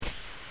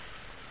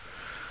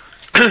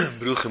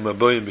Bruchim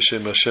Aboyim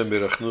B'Shem Hashem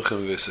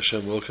Berachnuchem V'es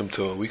Hashem. Welcome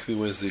to our weekly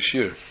Wednesday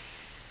Shir.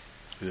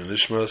 In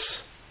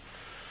Nishmas,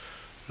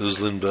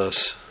 Ruzlin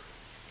Bas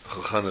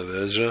Chalchana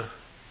V'Ezra,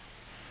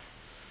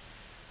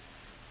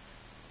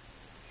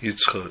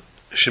 Yitzchak,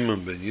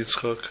 Shimon ben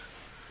Yitzchak,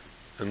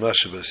 and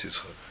Masha Bas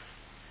Yitzchak.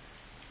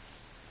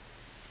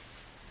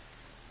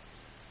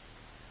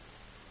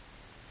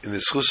 In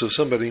the schus of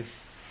somebody,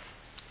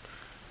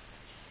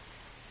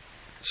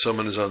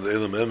 someone is on the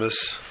Elam Emes,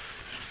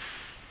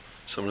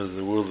 someone is in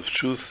the world of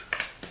truth.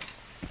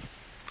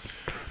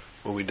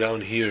 When we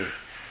down here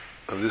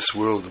on this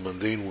world, the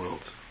mundane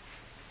world,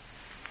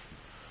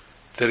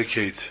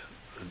 dedicate,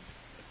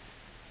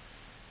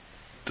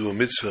 do a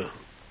mitzvah,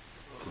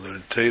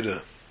 learn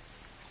Teda,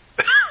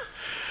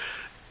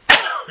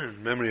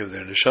 in memory of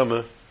their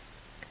neshama,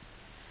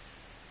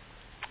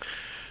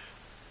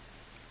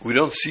 we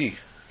don't see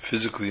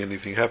physically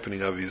anything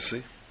happening,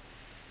 obviously.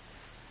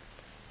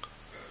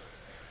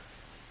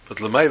 But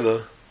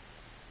Lamaila,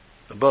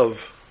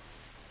 above,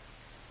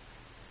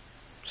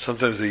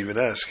 sometimes they even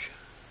ask,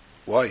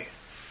 why?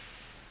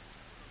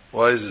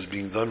 Why is this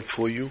being done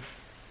for you?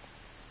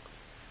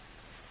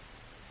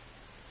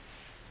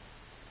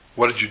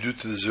 What did you do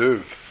to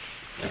deserve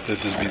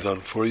that this be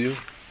done for you?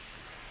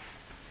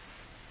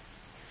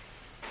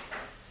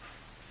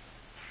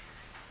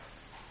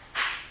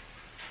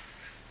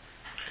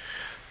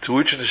 To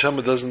which the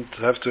neshama doesn't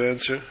have to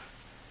answer,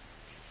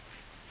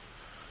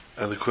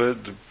 and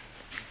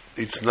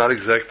it's not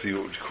exactly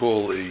what we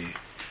call a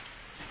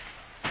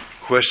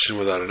question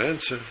without an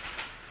answer.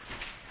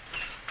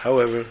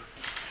 However,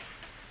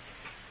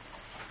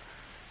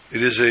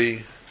 it is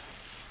a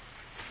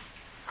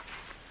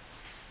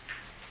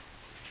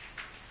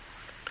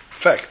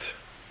fact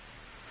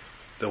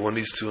that one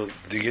needs to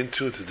dig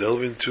into, to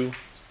delve into,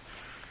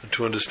 and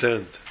to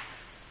understand.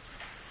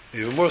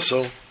 Even more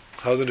so,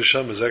 how the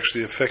neshama is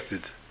actually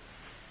affected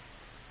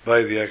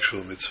by the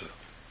actual mitzvah,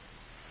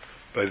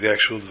 by the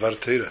actual Dvar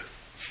Torah,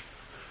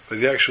 by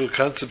the actual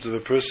concept of a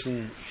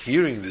person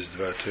hearing this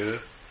Dvar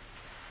Torah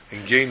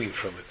and gaining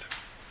from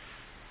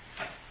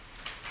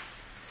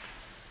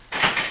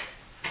it.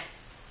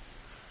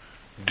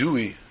 Do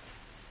we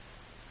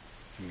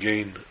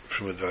gain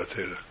from a Dvar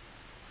Torah?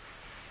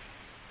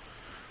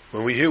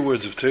 When we hear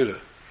words of Torah,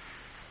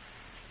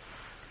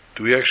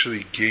 do we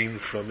actually gain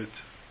from it?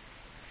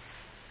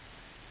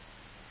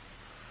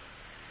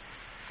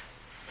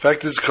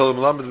 Fact is, Kol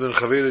Melamed ben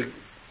Chavera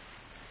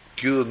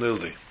Gil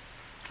Nildi.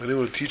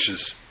 Anyone who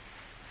teaches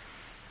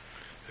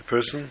a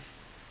person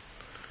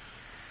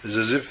is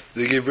as if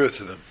they gave birth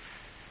to them.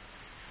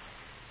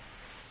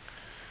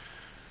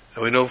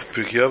 And we know from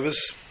Pirkei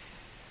Avos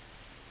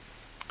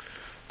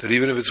that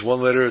even if it's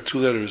one letter or two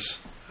letters,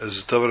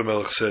 as David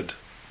HaMelech said,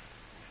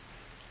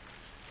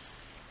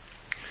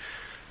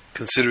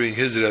 considering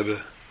his Rebbe,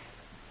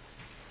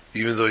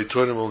 even though he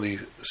taught him only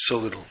so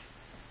little,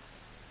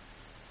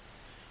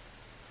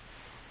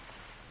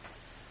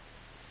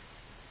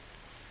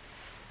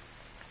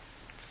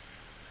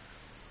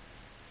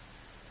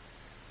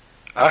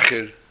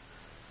 Acher,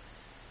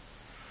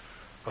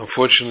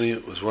 unfortunately,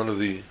 was one of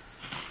the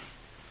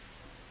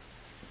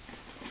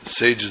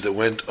sages that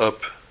went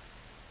up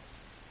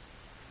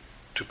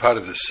to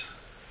Paradis.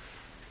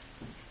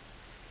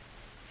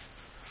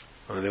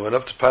 When they went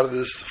up to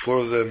Paradis, the four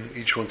of them,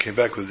 each one came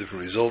back with a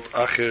different result.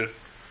 Acher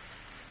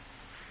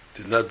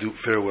did not do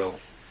fare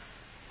well.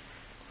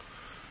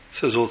 It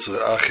says also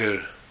that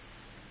Acher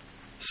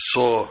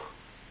saw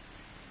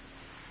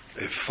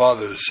a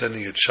father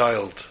sending a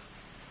child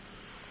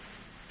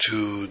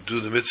to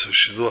do the mitzvah of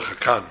Shiluach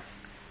HaKan,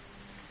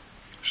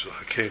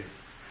 Shiluach HaKan,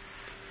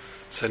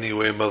 sending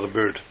away a mother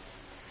bird.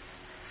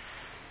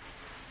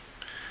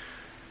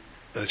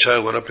 And the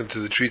child went up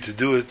into the tree to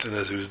do it, and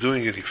as he was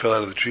doing it, he fell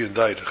out of the tree and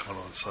died,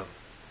 son.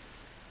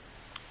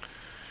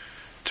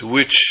 To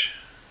which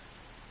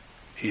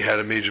he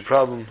had a major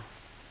problem.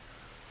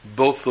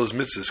 Both those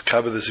mitzvahs,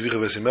 Kabbalah Sevicha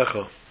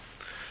Vesimecha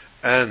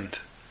and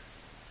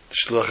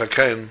Shiluach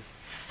HaKan,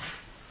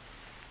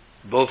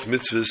 both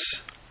mitzvahs,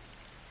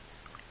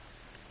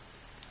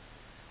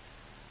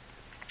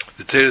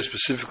 the Torah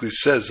specifically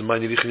says, you'll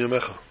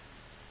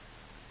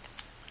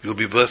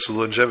be blessed with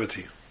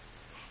longevity.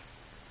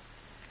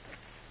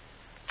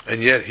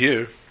 And yet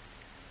here,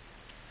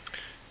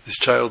 this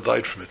child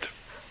died from it.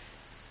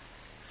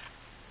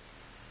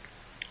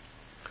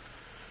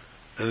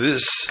 And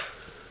this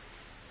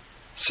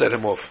set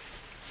him off.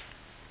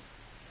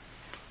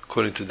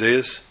 According to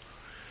Deis,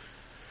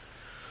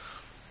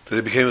 that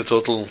he became a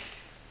total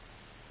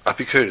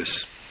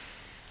apikoros.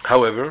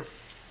 However,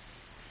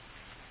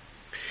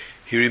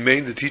 he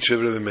remained the teacher of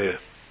Rebbe Meir.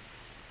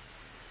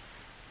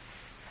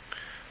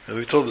 And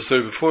we've told the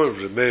story before of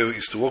Rebbe Meir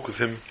used to walk with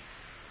him,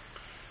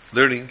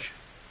 learning,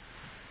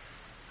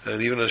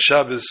 and even on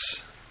Shabbos,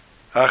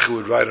 Acher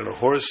would ride on a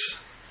horse,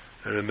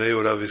 and Rebbe Meir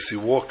would obviously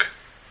walk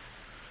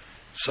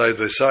side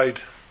by side,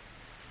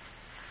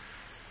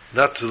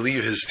 not to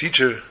leave his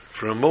teacher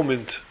for a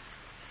moment,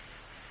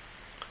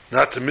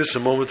 not to miss a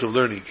moment of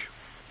learning.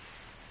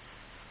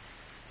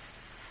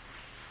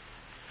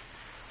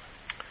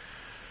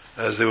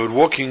 As they were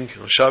walking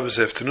on Shabbos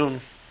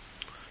afternoon,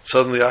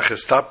 suddenly Acher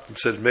stopped and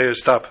said, Meir,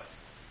 stop.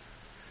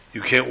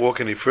 You can't walk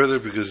any further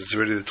because it's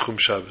already the Tchum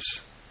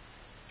Shabbos.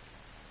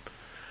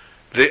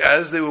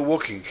 As they were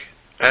walking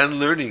and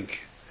learning,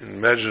 and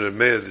imagine that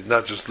Meir did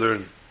not just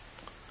learn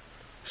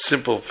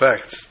simple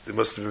facts, they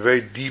must have been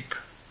very deep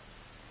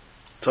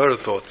Torah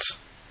thoughts.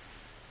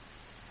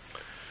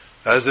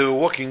 As they were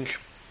walking,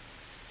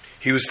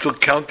 he was still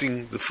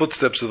counting the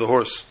footsteps of the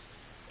horse.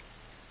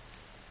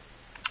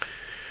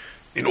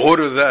 In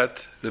order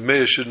that the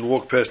Meir shouldn't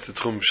walk past the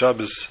Tchum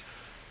Shabbos,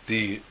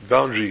 the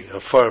boundary how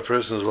far a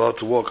person is allowed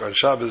to walk on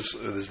Shabbos,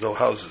 there's no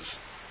houses.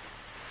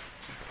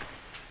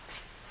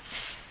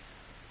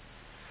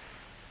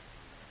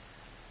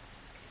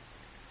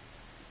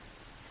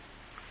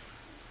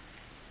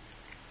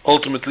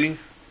 Ultimately,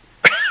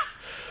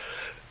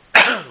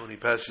 when he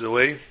passes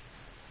away,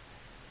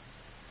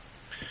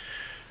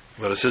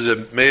 but it says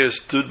that Meir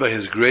stood by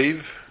his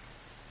grave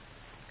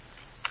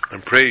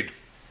and prayed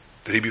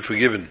that he be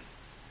forgiven.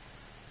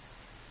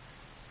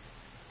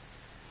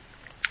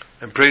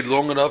 And prayed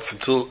long enough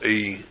until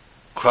a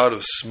cloud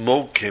of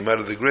smoke came out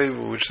of the grave,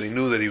 in which they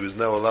knew that he was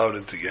now allowed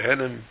into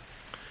Gehenna.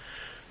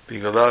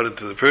 Being allowed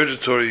into the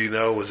purgatory, he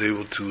now was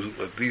able to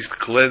at least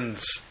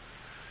cleanse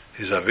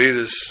his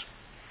Averis.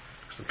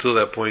 Until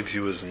that point, he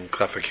was in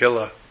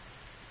Klafakela.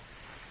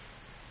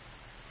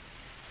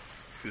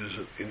 He was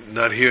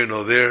not here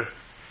nor there.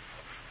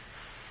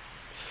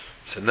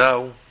 So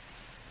now,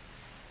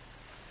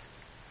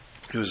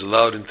 he was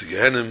allowed into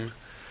Gehenna,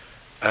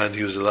 and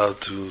he was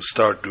allowed to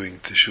start doing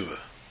Teshuvah.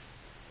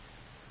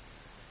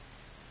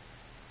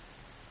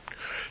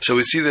 So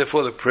we see,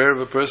 therefore, the prayer of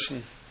a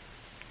person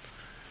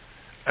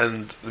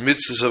and the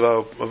mitzvahs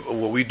of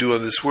what we do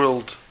in this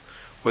world,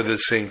 whether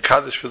it's saying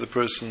Kaddish for the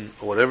person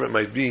or whatever it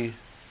might be,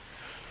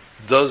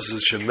 does a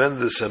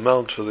tremendous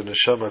amount for the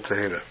Neshama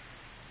Tahira.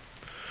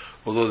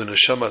 Although the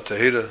Neshama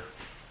Tahira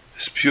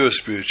is pure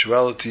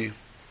spirituality,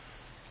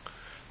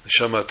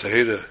 Neshama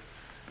Tahira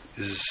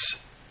is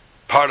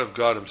part of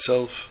God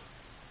Himself.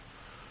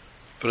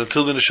 But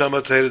until the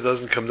Neshama Tahira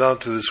doesn't come down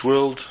to this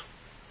world,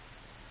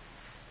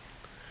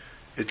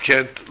 it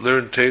can't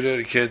learn Torah,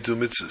 it can't do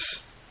mitzvahs.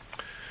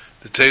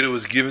 The Torah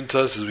was given to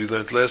us, as we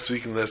learned last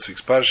week in last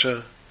week's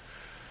Parsha,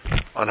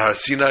 on Har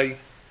Sinai. It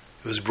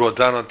was brought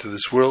down onto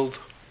this world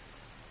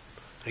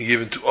and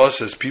given to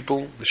us as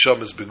people,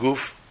 Neshamas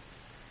Beguf,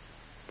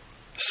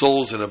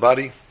 souls in a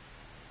body,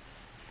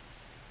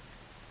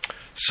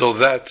 so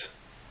that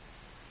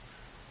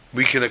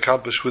we can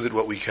accomplish with it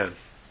what we can.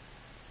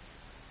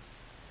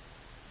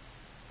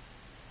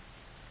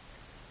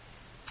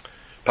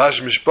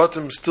 Parsha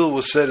Mishpatim still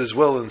was said as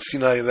well in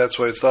Sinai, and that's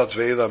why it starts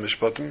Ve'ela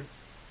Mishpatim.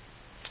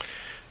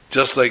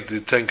 Just like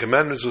the Ten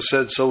Commandments was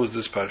said, so was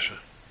this Parsha.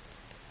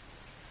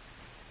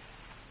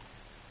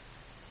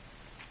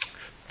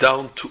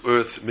 Down to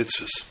earth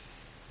mitzvahs,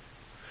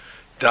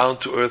 down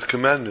to earth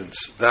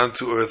commandments, down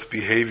to earth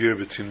behavior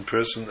between a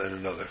person and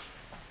another.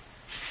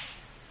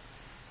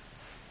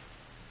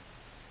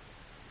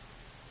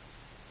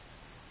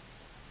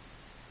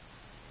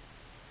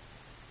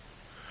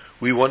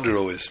 We wonder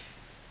always,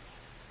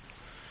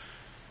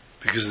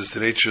 because it's the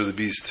nature of the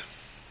beast.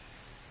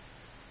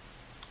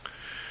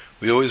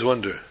 We always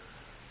wonder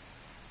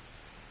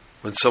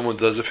when someone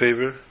does a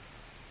favor,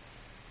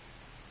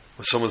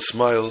 when someone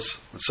smiles,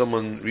 when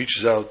someone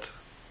reaches out,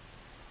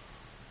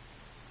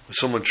 when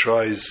someone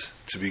tries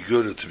to be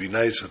good or to be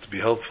nice or to be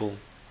helpful,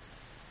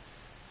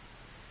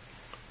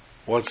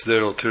 what's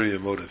their ulterior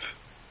motive?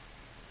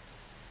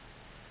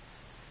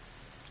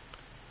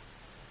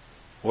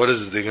 What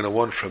is it they're going to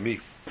want from me?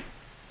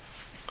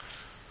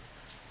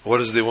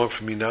 What is it they want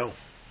from me now?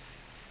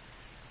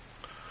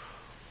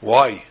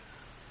 Why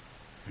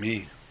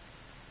me?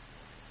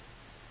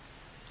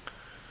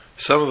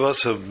 Some of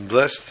us have been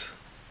blessed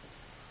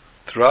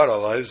throughout our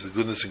lives with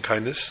goodness and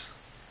kindness,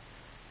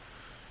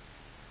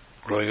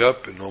 growing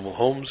up in normal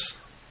homes,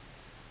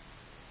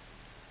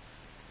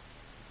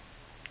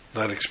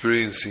 not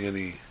experiencing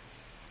any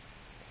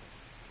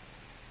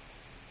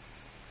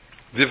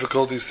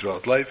difficulties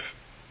throughout life,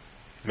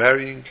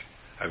 marrying,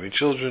 having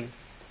children,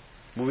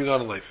 moving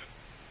on in life,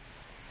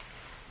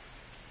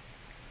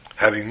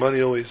 having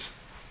money always,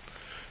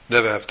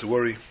 never have to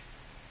worry.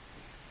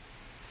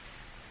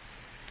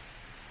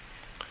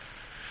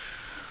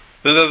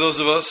 Then there are those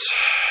of us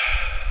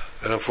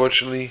that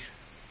unfortunately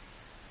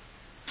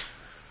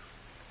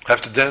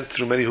have to dance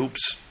through many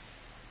hoops,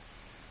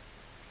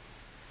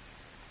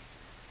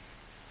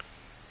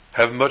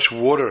 have much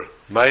water,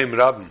 Mayim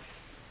Rabim,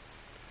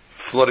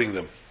 flooding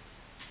them,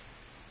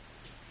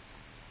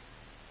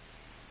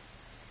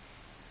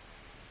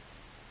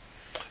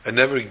 and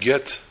never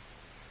get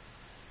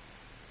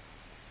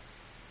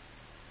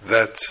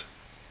that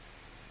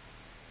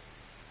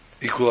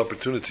equal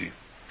opportunity,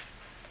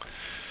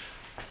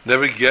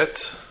 never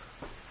get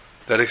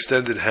that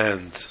extended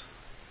hand.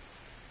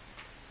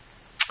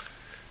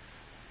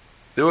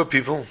 There were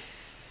people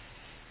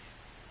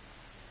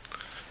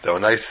that were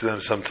nice to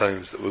them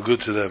sometimes, that were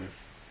good to them.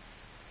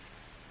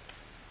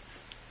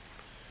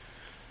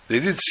 They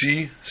did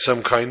see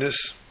some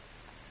kindness,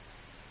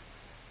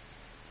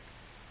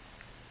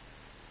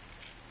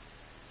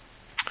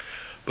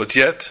 but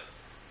yet,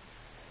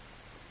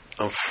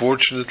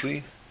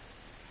 unfortunately,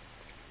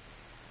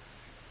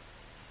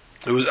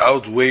 it was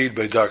outweighed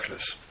by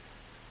darkness.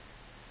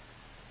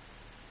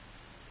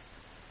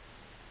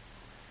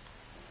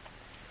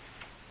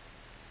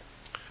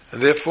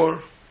 And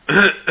therefore,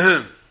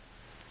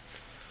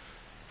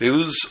 they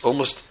lose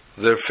almost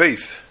their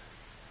faith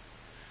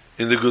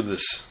in the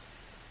goodness,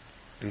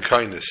 in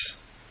kindness.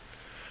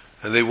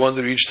 And they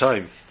wonder each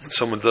time when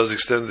someone does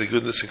extend the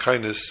goodness and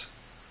kindness,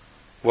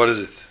 what is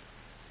it?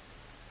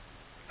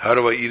 How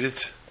do I eat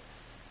it?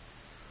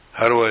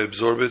 How do I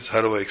absorb it?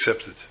 How do I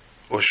accept it?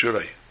 Or should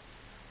I?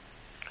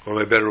 Or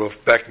am I better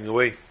off backing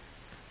away?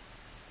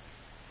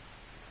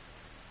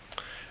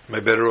 Am I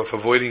better off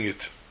avoiding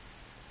it?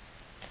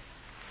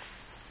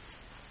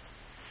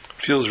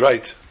 Feels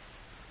right.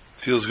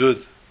 Feels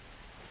good.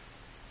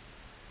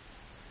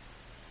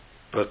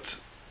 But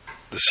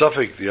the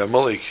suffix, the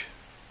Amalek,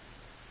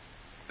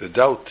 the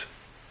doubt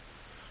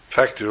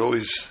factor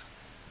always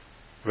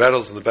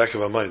rattles in the back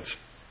of our minds.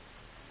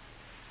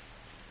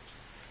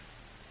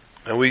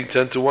 And we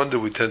tend to wonder,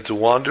 we tend to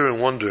wander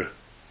and wonder.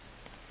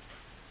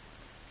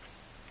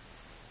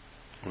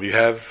 We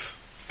have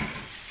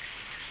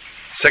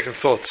second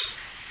thoughts,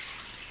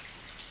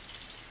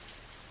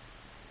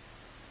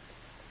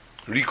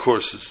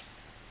 recourses.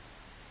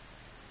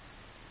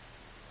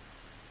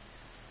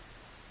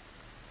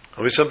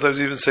 And we sometimes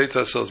even say to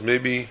ourselves,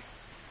 maybe I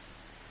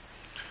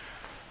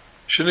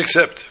shouldn't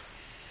accept.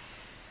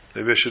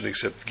 Maybe I shouldn't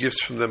accept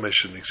gifts from them. I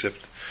shouldn't accept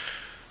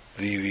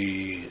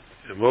the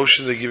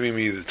emotion they're giving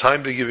me, the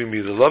time they're giving me,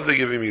 the love they're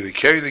giving me, the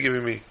care they're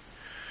giving me.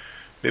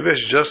 Maybe I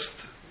should just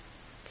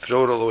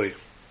throw it all away.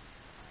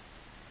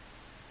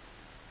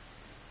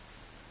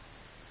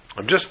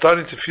 I'm just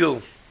starting to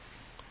feel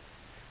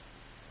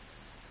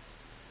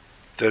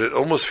that it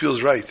almost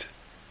feels right.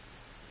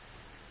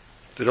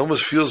 That it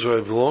almost feels where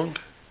I belong.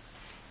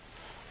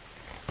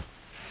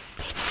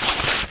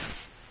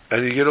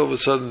 And you get all of a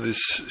sudden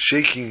this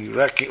shaking,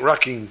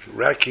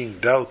 racking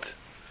doubt,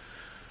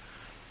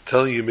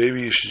 telling you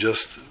maybe you should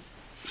just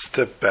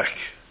step back.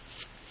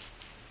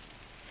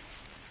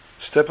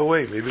 Step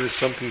away. Maybe there's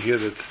something here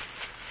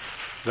that's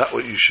not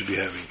what you should be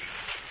having.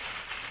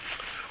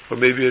 Or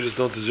maybe I just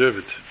don't deserve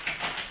it.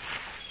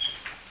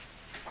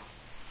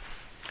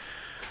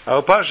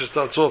 Our Parsha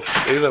starts off,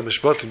 Eila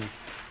Mishpatim,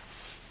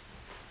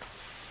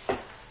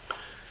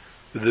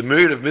 with the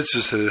myriad of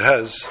mitzvahs that it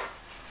has.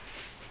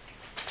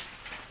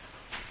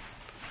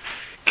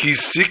 Ki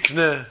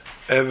sikne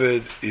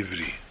eved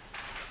ivri.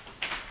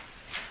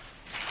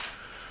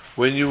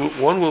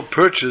 One will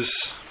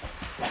purchase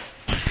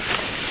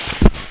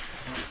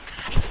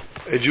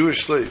a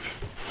Jewish slave.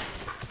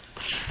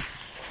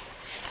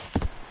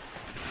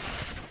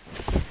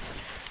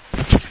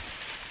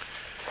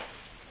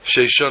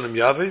 Sheishanim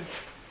Yaved,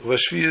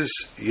 Vashviyas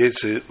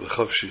Yetze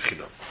L'Chavshi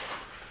Chinam.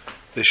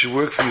 They should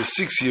work for you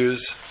 6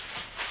 years,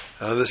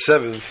 and on the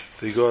 7th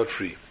they go out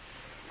free.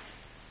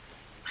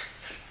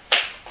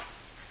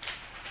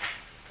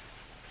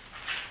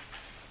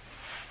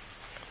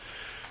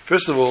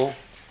 First of all,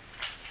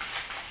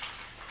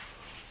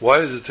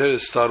 why does the Torah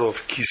start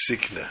off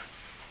Kisikne,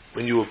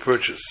 when you will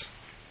purchase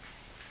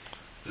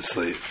the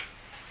slave?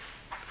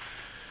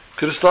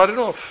 Could have started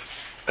off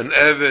an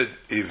Eved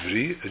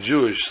Ivri, a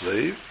Jewish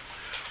slave,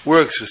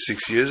 works for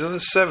 6 years, and the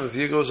 7th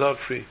year goes out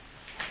free.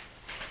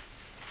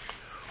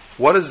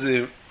 What is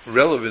the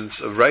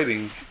relevance of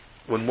writing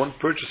when one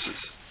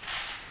purchases?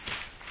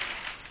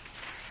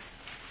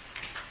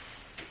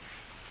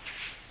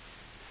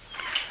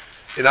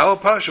 In our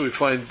parsha we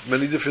find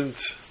many different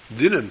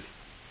dinim.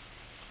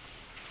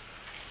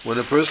 When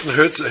a person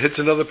hits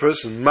another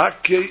person,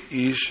 makke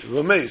ish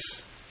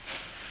v'meis.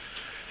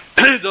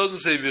 It doesn't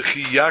say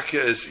v'chi yake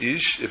es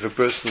ish, if a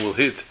person will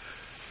hit,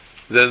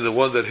 then the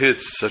one that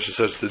hits such and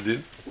such the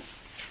din.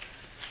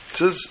 It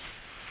says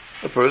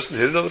a person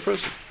hit another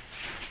person.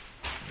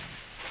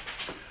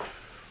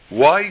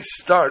 Why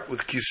start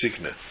with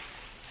kisikne?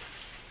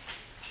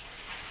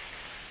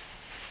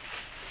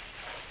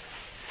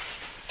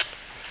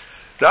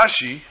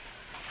 Rashi,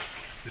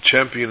 the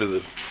champion of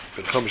the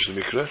Ben Chumash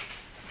Mikra,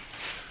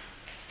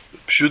 the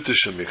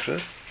Pshutish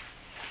Mikra,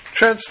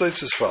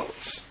 translates as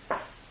follows.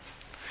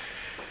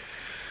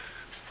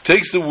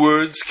 Takes the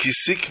words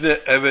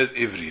Kisikne Eved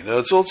Ivri. Now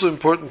it's also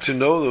important to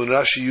know that when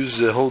Rashi uses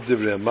the whole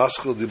Divrei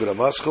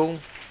Maskal,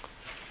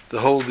 the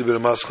whole Divrei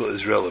Maskal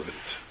is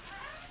relevant.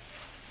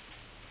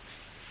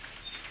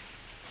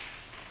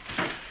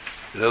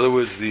 In other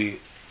words, the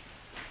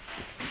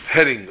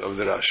heading of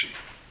the Rashi.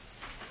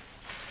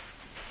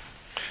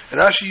 And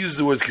Rashi used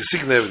the words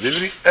Kisikne Eved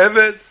Ivri,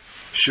 Eved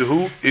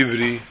Shehu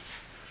Ivri,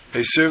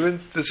 a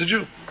servant that's a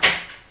Jew.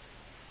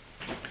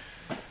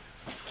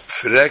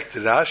 Frekt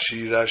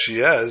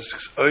Rashi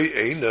asks,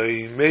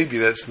 maybe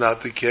that's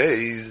not the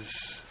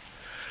case.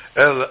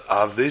 El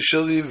Avdei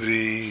Shel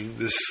Ivri,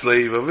 the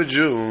slave of a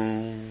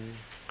Jew.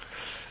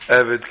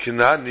 Eved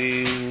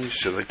Kenani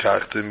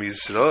Shelekachtem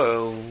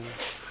Yisrael.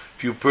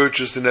 If you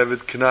purchased an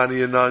Eved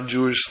Kenani, a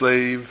non-Jewish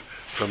slave,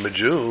 from a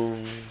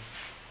Jew,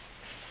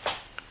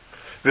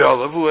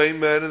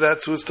 and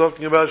that's what's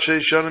talking about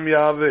Sheishanim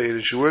Yahweh.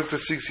 It should work for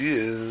 6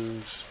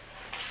 years.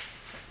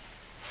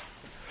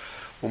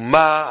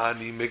 Uma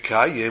ani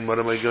mekayim. What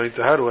am I going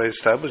to? How do I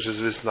establish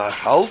this? Visnach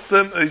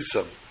haltem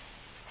oisam.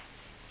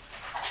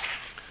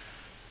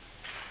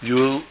 You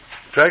will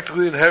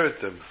practically inherit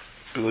them.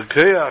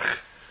 B'lekeach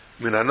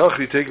min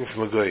anochi, taken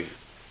from a goy.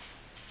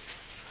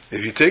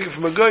 If you take it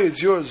from a goy,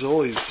 it's yours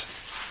always.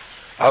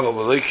 Aval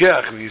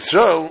b'lekeach min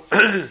Yisrael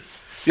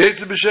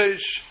yetze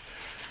b'sheish.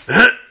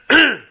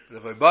 But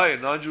if I buy a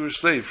non-Jewish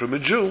slave from a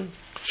Jew,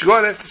 she go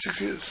out after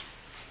 6 years.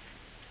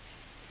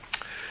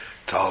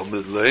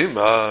 Talmud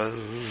Leima.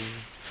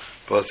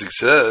 Pasuk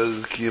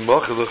says, Ki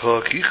yimachel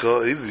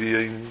achicha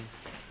ivri.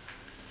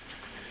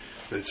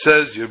 It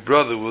says, your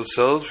brother will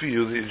sell it for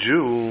you, the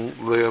Jew,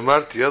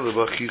 le'amarti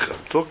elav achicha.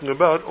 I'm talking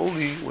about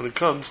only when it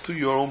comes to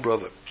your own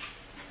brother.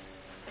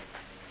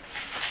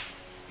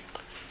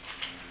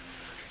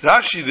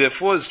 Rashi,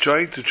 therefore, is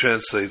trying to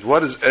translate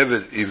what is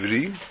Eved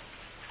Ivri.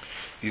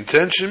 The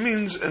intention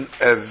means an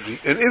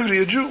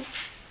Ivri, a Jew,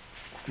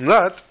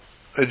 not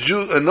a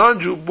Jew, a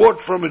non-Jew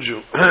bought from a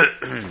Jew.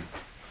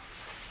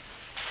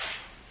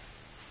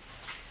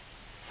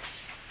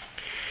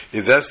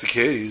 If that's the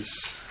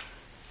case,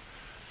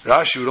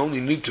 Rashi would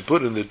only need to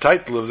put in the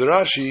title of the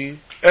Rashi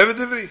Eved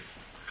Ivri,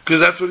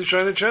 because that's what he's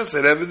trying to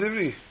translate. Eved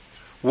Ivri.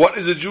 What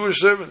is a Jewish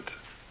servant?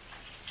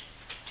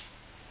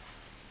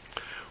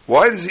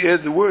 Why does he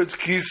add the words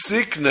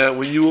Kisikna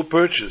when you will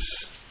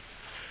purchase?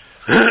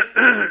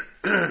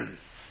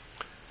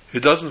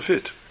 It doesn't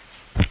fit.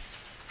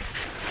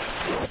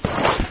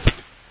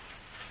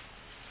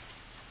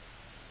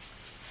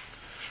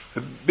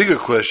 A bigger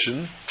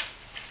question: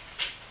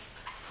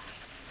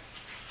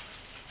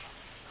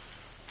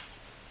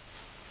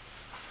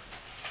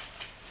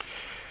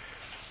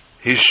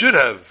 he should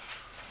have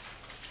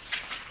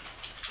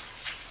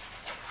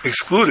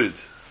excluded,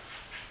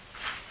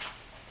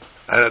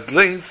 and at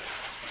length,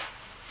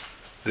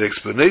 the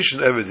explanation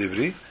Eved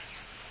Ivri,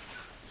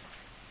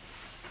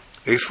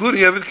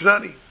 excluding Eved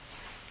Kenani,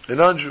 a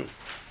non-Jew.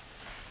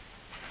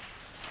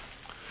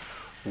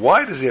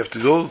 Why does he have to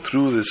go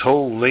through this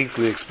whole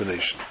lengthy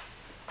explanation?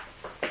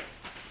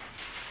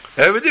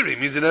 Eved Ivri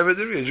means an Eved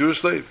Ivri, a Jewish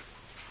slave.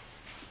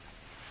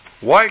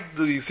 Why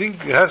do you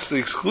think it has to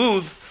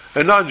exclude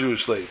a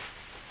non-Jewish slave?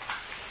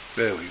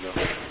 There we go.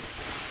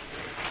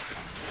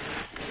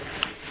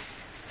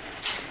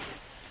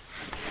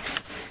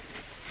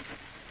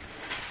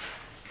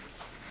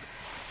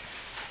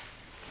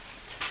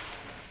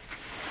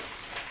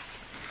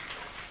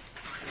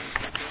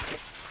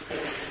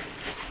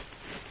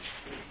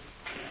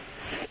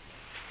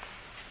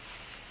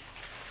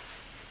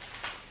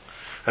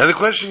 And the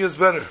question gets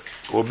better,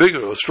 or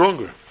bigger, or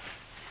stronger.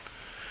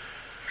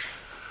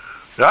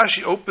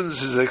 Rashi opens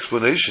his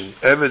explanation,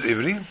 Eved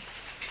Ivri,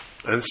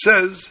 and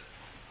says,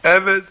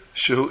 Eved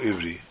Shehu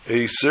Ivri,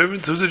 a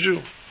servant who's a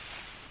Jew.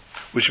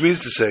 Which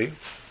means to say,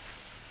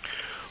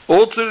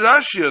 also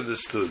Rashi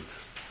understood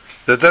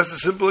that that's a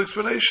simple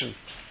explanation.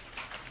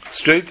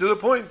 Straight to the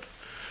point.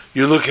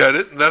 You look at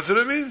it, and that's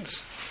what it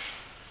means.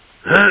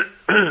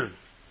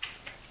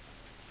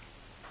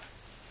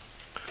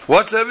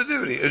 What's Eved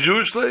Ivri? A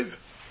Jewish slave.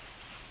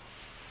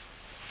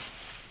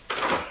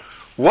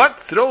 What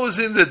throws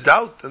in the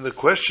doubt and the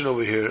question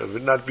over here of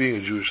it not being a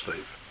Jewish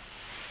slave,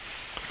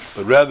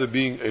 but rather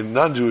being a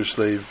non-Jewish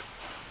slave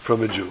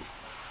from a Jew,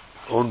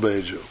 owned by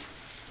a Jew?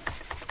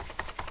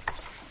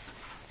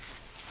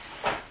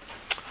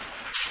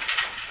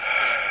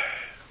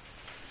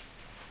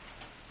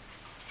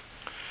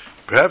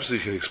 Perhaps we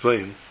can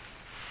explain.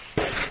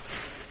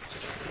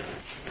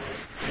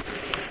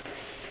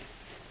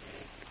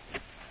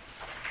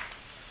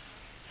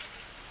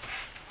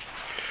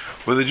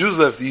 When the Jews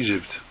left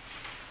Egypt,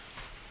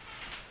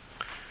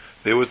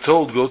 they were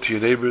told, go to your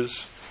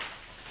neighbors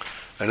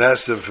and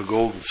ask them for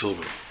gold and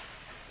silver,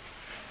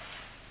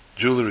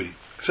 jewelry,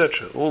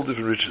 etc., all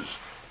different riches.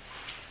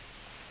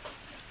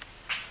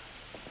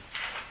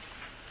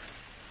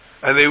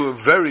 And they were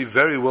very,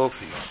 very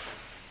wealthy.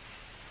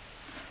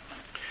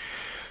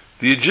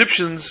 The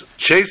Egyptians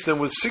chased them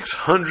with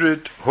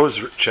 600 horse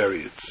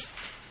chariots.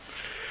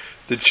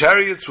 The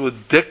chariots were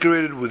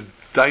decorated with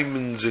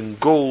diamonds and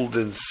gold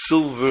and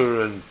silver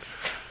and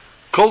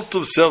Colt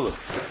of Seller.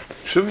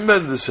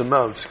 Tremendous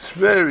amounts. It's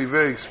very,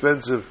 very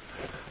expensive,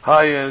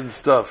 high-end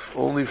stuff.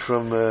 Only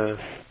from,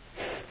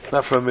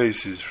 not from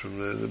Macy's,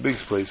 from the big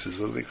places.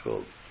 What are they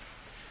called?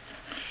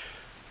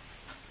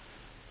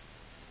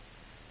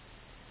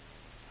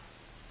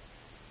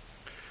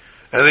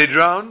 And they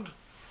drowned.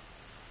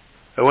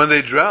 And when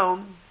they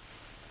drowned,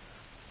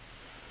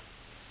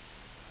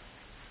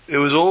 it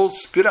was all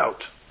spit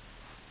out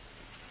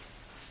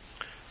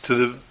to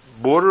the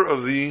border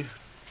of to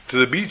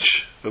the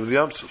beach of the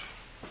Yam Suf.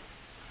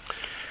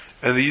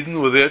 And the Eden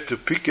were there to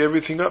pick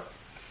everything up.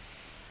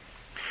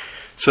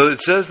 So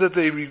it says that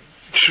they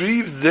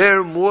retrieved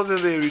there more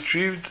than they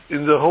retrieved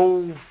in the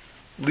whole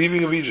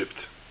leaving of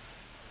Egypt.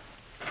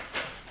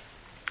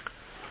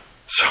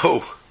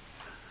 So,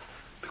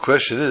 the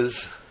question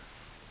is,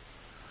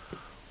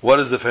 what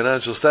is the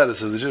financial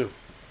status of the Jew?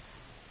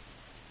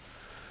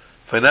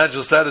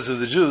 Financial status of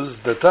the Jews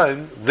at that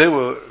time, they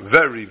were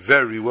very,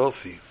 very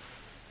wealthy.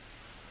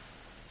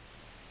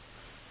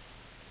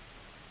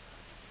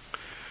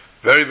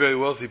 Very, very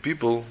wealthy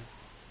people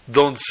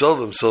don't sell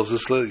themselves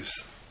as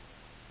slaves.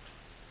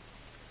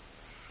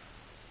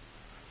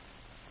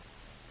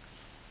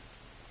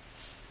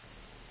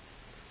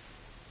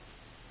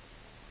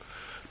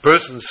 A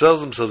person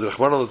sells himself,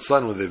 Rahman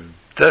al-Islam, when they're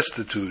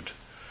destitute,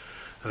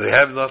 and they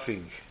have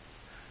nothing,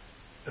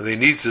 and they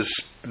need to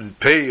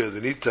pay or they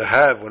need to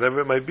have,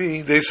 whatever it might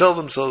be, they sell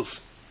themselves.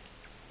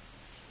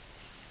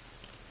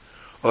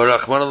 Or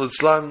Rahman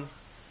al-Islam,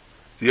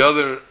 the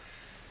other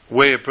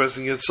way a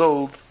person gets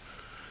sold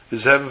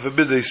is, heaven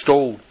forbid, they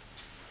stole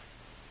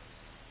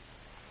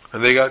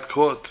and they got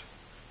caught.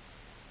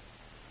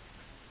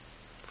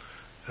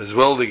 As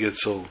well, they get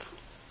sold.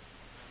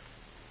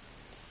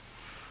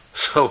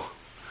 So,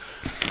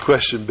 the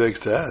question begs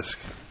to ask,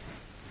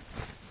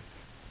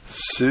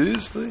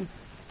 seriously?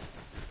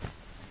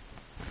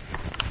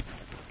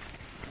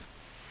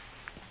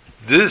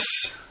 This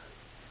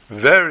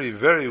very,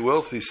 very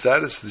wealthy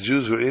status the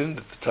Jews were in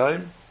at the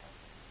time,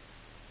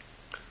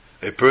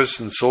 a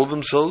person sold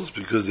themselves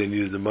because they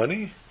needed the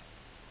money?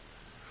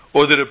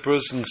 Or did a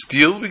person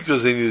steal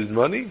because they needed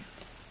money?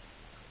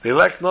 They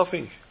lacked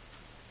nothing.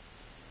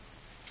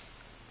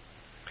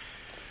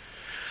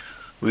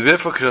 We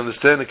therefore can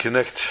understand and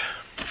connect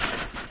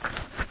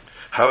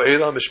how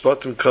Eila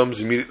Mishpatim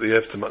comes immediately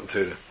after Matan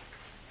Torah.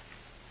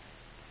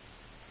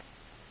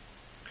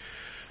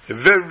 A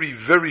very,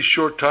 very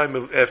short time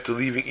after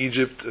leaving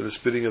Egypt and the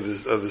splitting of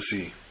the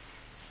sea.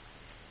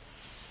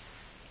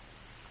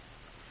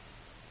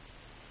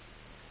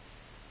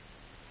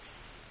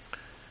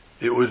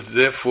 It would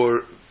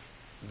therefore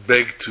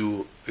beg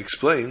to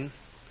explain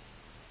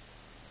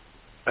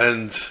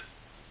and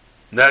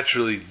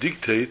naturally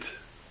dictate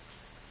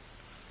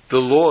the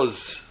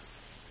laws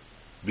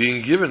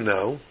being given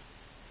now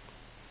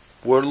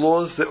were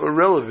laws that were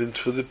relevant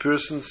for the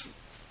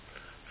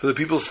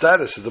people's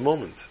status at the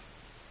moment.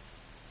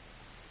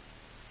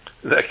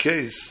 In that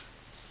case,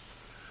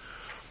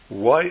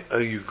 why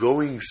are you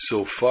going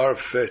so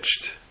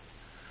far-fetched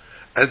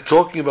and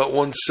talking about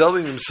one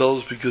selling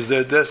themselves because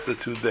they're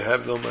destitute, they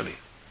have no money?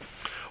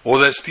 Or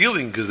they're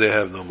stealing because they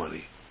have no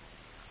money?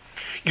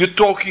 You're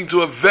talking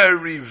to a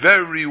very,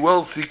 very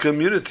wealthy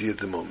community at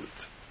the moment.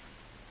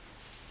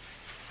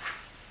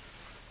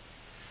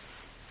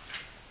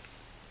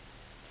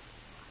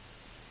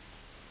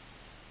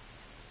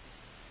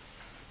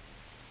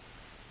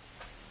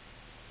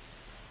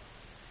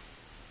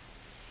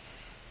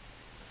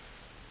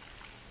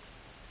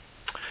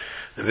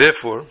 And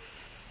therefore,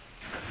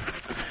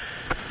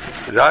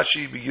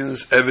 Rashi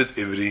begins Evet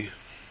Ivri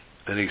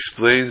and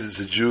explains it's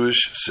a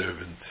Jewish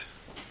servant.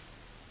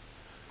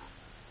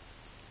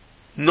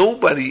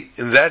 Nobody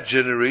in that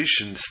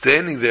generation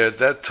standing there at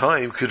that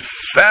time could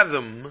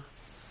fathom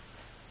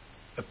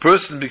a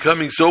person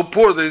becoming so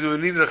poor that they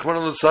would need Rahman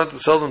al-Islam to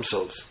sell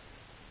themselves.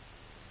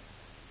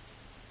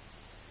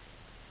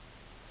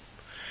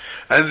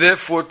 And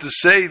therefore to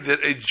say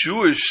that a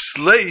Jewish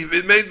slave,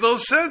 it made no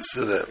sense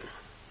to them.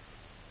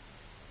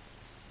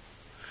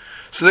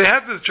 So they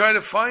had to try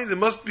to find,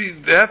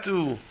 they had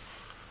to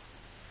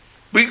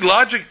bring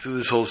logic to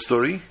this whole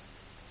story.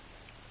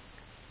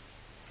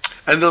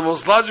 And the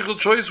most logical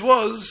choice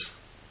was,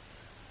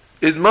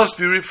 it must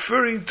be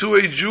referring to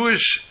a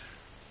Jewish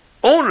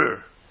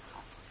owner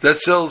that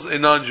sells a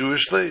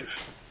non-Jewish slave.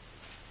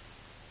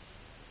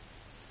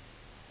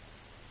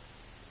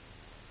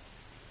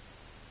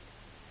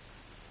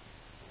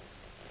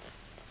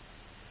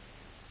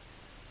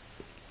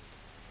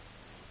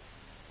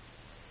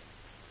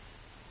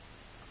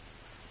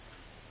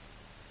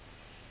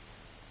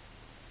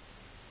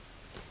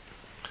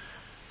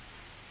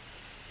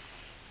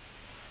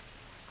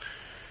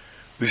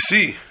 We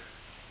see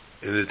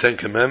in the Ten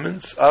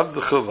Commandments,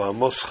 Avdecha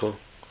v'Amoscha,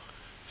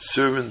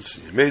 servants,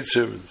 maid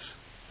servants.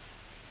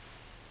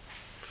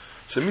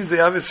 So it means they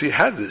obviously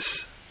had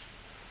this.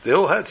 They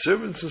all had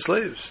servants and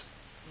slaves.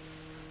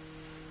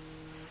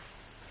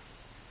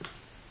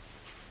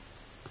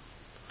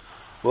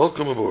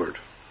 Welcome aboard.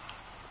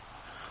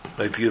 I'd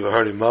like to give a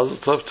hearty mazel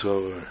tov to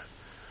our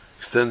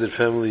extended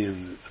family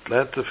in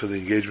Atlanta for the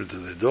engagement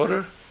of their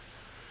daughter.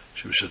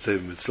 Shebishatev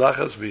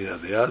mitzlachas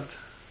b'yad yad.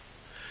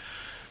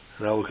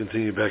 Now we'll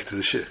continue back to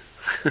the shir.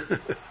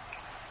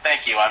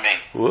 Thank you, I mean.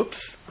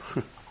 Whoops.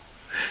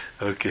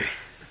 Okay.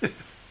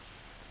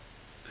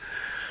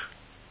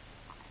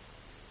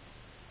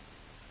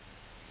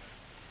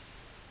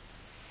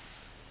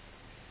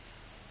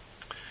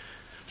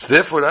 So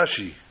therefore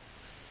Rashi,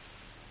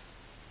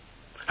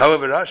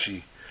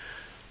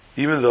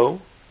 even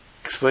though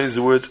explains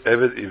the words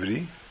Evet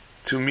Ivri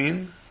to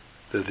mean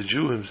that the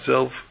Jew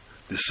himself,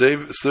 the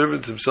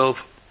servant himself,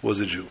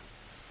 was a Jew.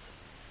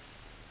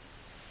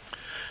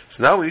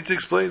 So now we need to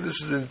explain,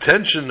 this is the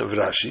intention of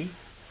Rashi.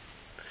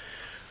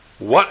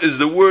 What is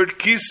the word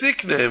ki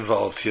sikna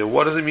involved here?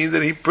 What does it mean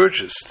that he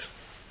purchased?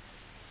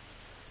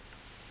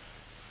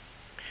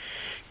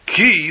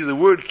 Ki, the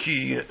word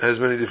ki,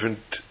 has many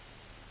different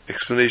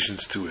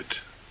explanations to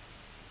it.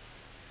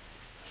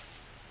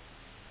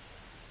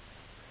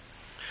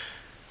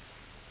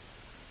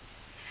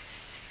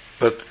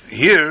 But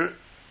here,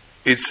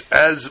 it's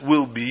as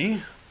will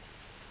be,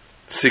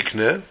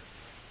 sikna,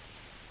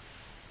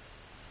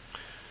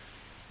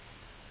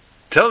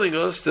 telling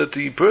us that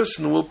the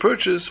person will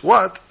purchase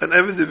what? An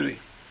Eved Ivri.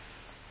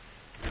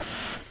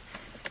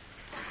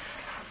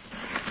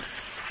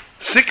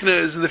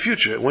 Sikna is in the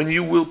future, when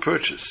you will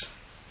purchase.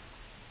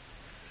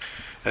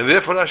 And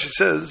therefore Rashi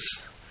says,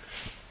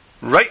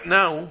 right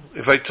now,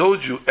 if I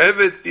told you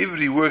Eved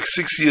Ivri works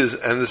 6 years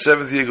and the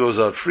 7th year goes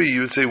out free,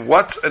 you would say,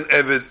 what's an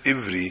Eved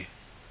Ivri?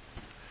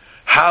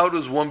 How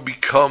does one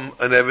become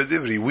an Eved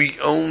Ivri? We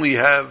only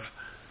have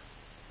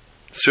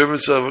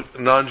servants of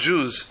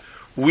non-Jews.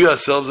 We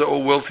ourselves are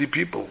all wealthy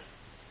people.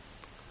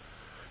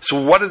 So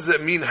what does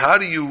that mean? How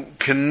do you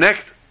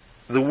connect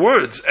the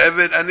words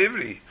Eved and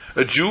Ivri?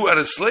 A Jew and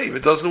a slave.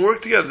 It doesn't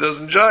work together. It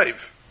doesn't jive.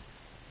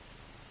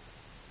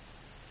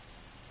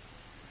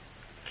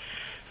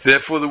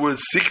 Therefore the word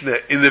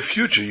Sikna, in the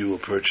future you will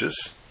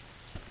purchase.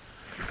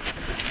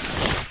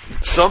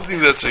 Something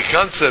that's a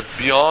concept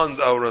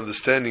beyond our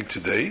understanding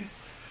today.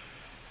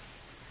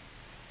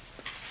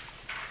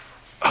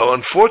 How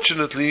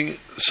unfortunately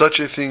such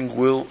a thing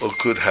will or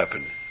could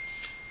happen.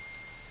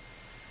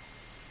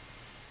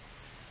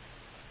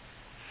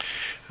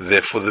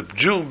 Therefore the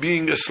Jew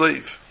being a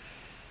slave.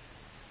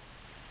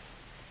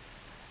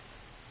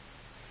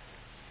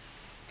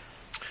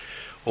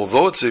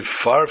 Although it's a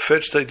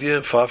far-fetched idea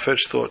and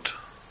far-fetched thought,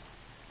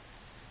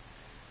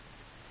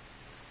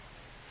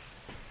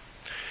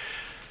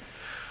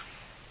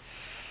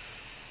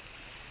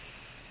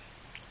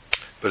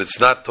 but it's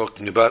not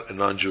talking about a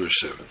non-Jewish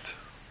servant,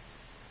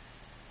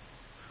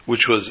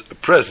 which was a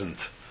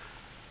present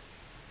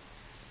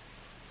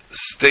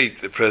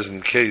state, the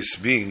present case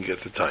being at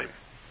the time.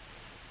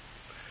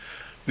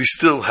 We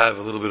still have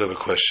a little bit of a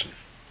question.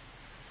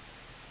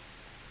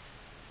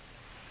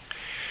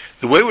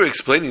 The way we're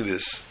explaining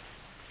this,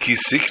 ki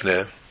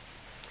sikna,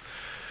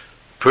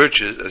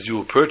 purchase, as you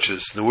will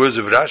purchase, in the words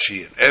of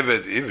Rashi,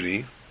 Eved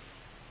Ivri,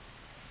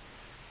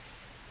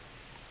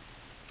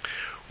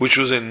 which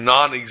was a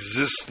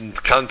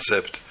non-existent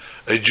concept,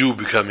 a Jew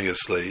becoming a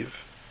slave.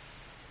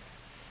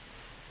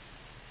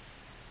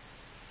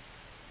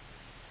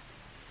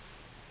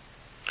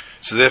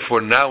 So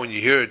therefore now when you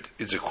hear it,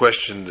 it's a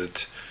question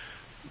that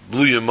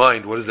blew your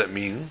mind. What does that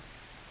mean?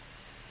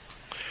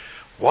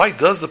 Why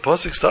does the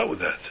pasuk start with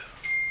that?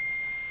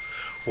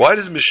 Why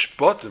does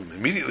Mishpatim,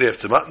 immediately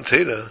after Matan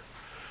Torah,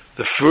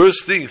 the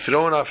first thing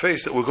thrown in our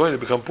face that we're going to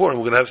become poor and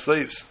we're going to have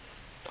slaves?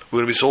 We're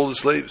going to be sold as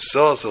slaves,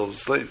 sell ourselves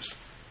as slaves.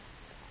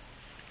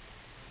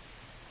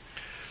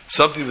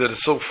 Something that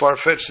is so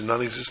far-fetched and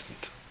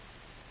non-existent.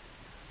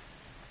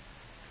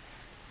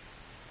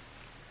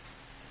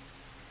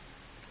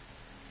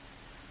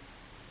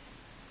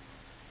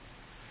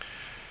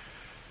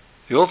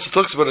 He also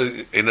talks about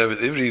an Eved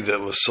Ivri that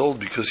was sold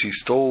because he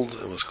stole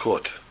and was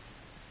caught.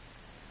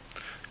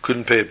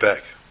 Couldn't pay it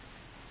back.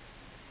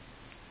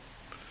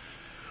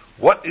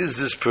 What is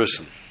this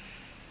person?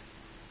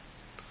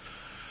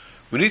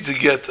 We need to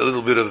get a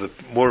little bit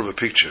of more of a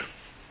picture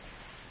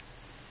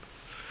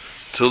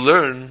to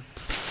learn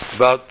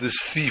about this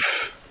thief.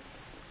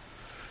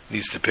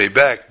 Needs to pay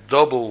back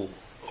double,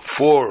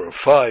 4 or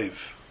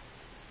 5.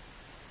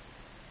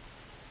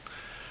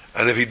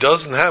 And if he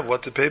doesn't have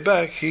what to pay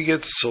back, he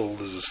gets sold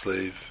as a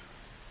slave.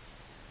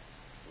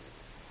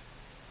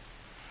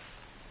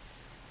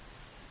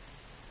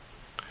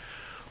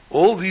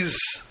 All these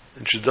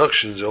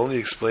introductions are only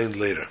explained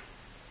later.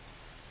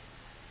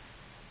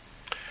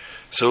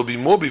 So it will be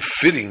more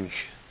befitting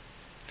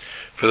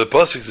for the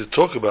pasuk to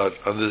talk about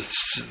on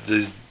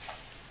the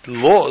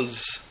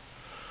laws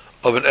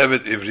of an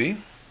Eved Ivri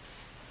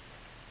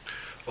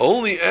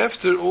only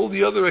after all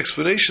the other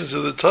explanations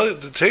of the Torah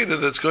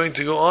that's going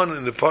to go on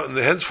in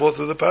the henceforth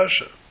of the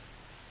Parsha.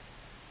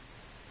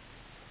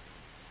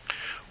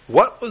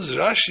 What was the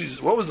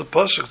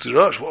pasuk to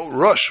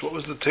rush? What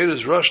was the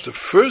Torah's rush? The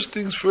first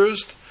things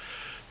first,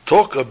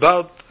 talk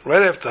about,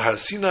 right after Har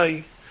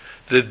Sinai,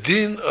 the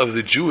din of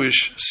the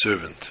Jewish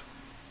servant.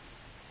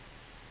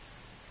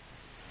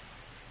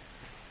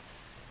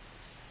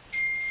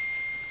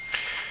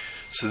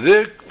 So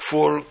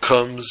therefore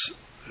comes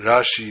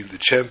Rashi, the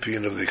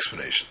champion of the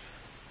explanation.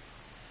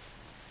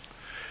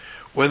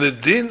 When the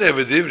din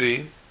Eved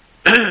Ivri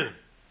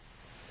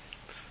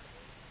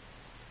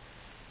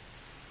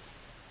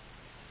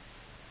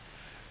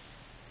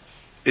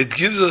it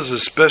gives us a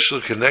special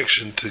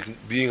connection to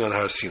being on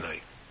Har Sinai.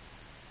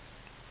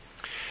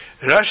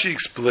 Rashi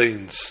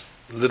explains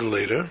a little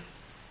later,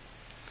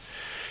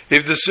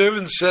 if the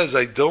servant says,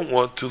 I don't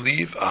want to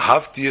leave,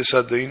 ahavti es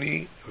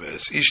adoni,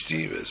 ves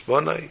ishti, ves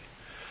banai,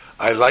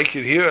 I like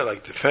it here, I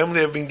like the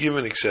family I've been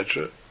given,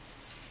 etc.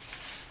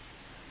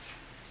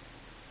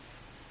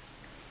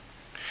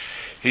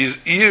 His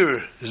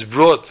ear is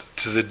brought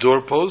to the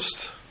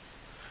doorpost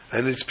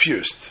and it's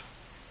pierced.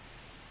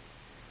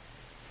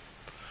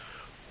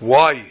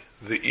 Why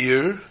the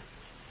ear?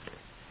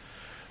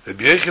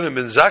 Rabbi Yochanan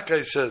ben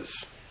Zakkai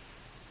says,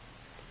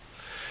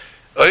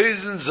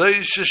 Eisen zay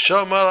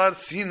sheshamar ar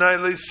Sinai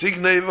le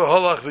signei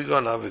v'holach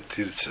v'gonav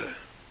v'tirtze.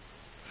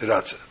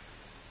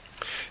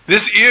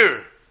 This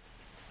ear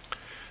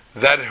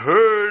that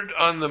heard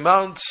on the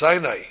Mount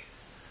Sinai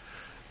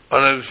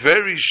on a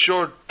very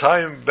short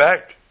time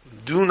back,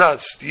 do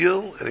not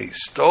steal, and he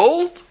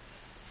stole,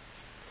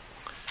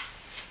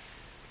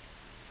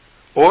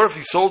 or if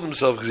he sold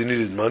himself because he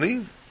needed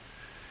money,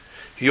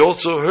 he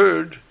also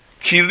heard,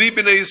 Ki li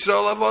b'nei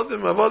Yisrael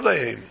avodim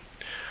avodayim.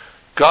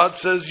 God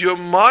says, you're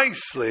my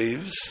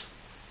slaves.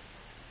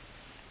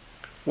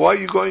 Why are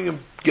you going and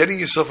getting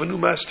yourself a new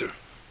master?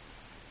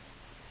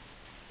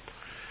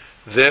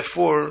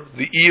 Therefore,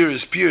 the ear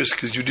is pierced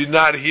because you did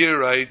not hear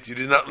right, you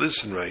did not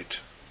listen right.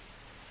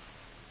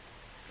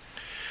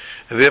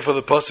 And therefore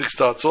the pasuk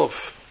starts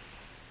off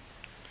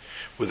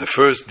with the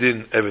first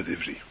din, Eved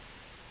Ivri.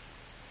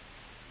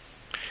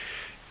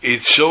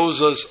 It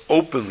shows us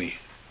openly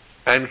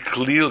and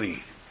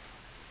clearly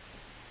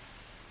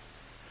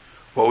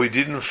what we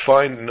didn't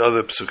find in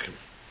other psukim.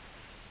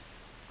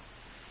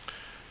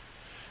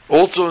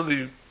 Also in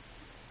the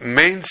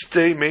main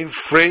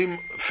frame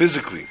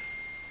physically.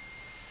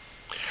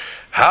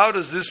 How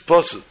does this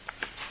pasuk,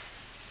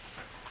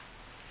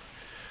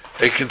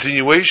 a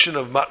continuation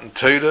of Matan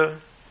Torah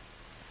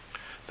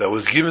that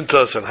was given to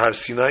us on Har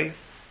Sinai,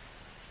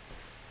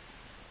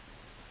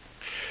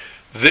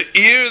 the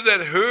ear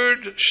that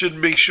heard should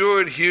make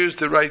sure it hears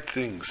the right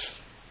things.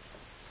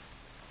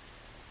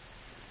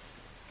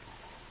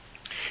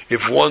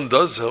 If one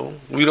does so,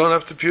 we don't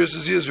have to pierce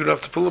his ears, we don't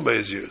have to pull him by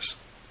his ears.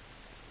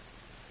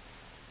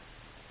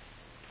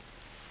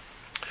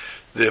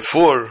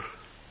 Therefore,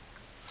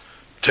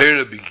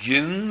 Torah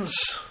begins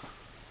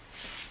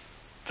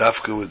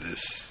dafka with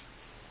this.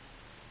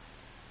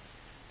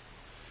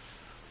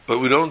 But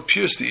we don't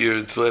pierce the ear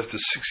until after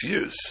 6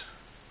 years.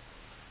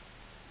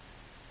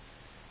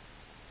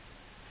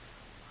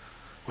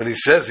 When he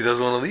says he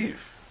doesn't want to leave.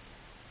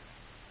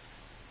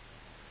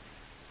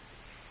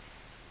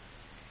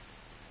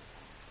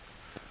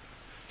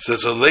 So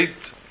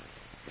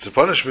it's a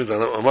punishment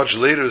on a much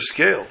later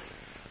scale.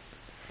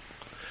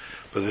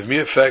 But the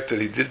mere fact that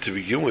he did to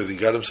begin with, he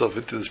got himself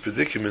into this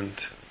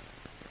predicament.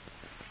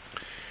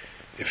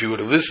 If he would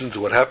have listened to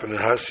what happened in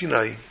Har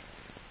Sinai,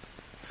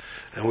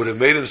 and would have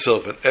made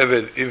himself an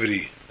Eved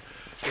Ivri,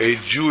 a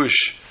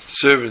Jewish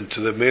servant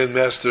to the main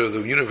master of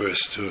the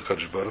universe, to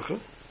HaKadosh Baruch Hu,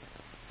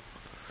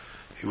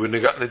 he wouldn't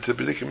have gotten into the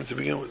predicament to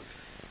begin with.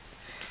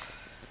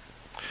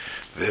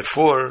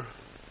 Therefore,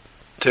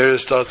 Torah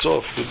starts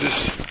off with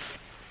this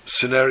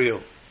scenario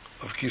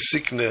of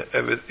Kisikne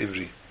Eved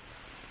Ivri.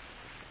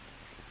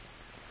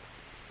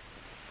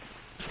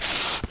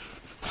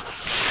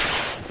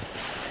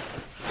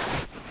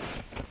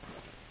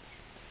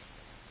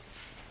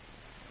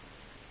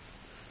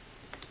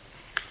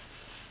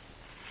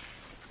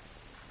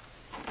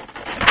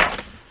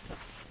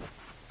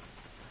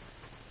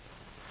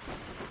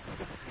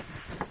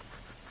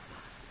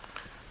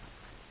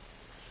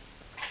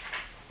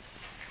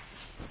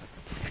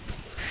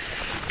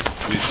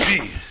 We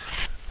see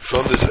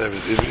from this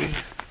Eved Ivri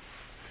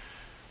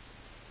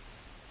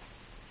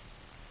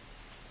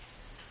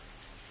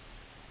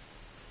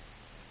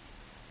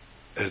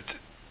that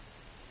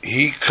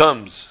he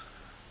comes,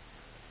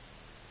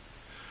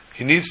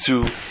 he needs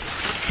to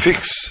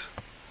fix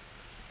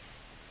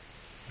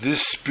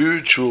this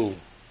spiritual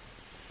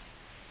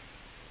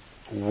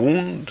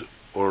wound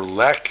or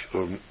lack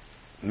or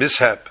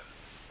mishap,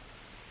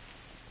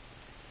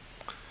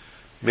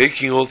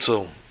 making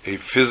also a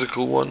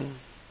physical one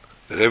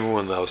that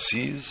everyone now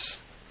sees,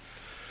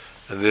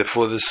 and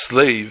therefore the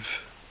slave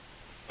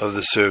of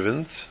the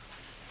servant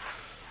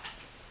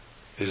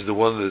is the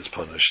one that is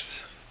punished.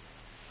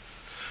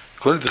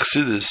 According to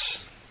Chassidus,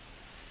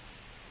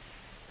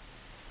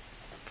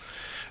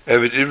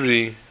 Eved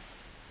Ivri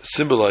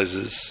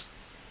symbolizes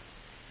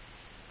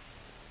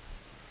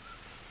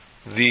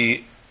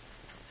the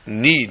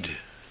need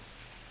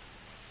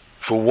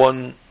for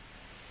one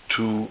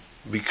to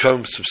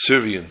become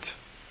subservient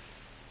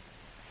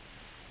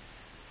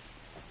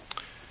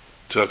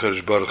to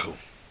HaKadosh Baruch Hu.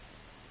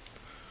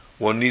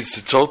 One needs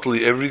to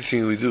totally,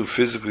 everything we do,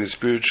 physically,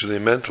 spiritually,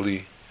 and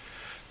mentally,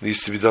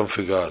 needs to be done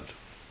for God.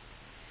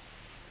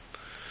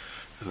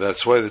 And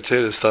that's why the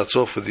Torah starts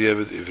off with the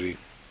Eved Ivri,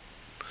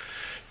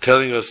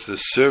 telling us the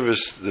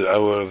service,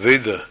 our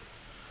Aveda,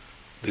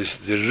 the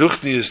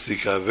Ruchniistic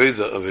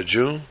Aveda of a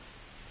Jew,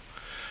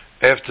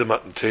 after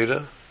Matan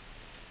Torah,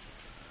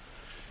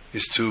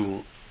 is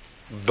to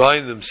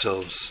bind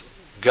themselves,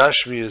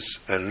 Gashmius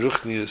and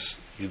Ruchnius,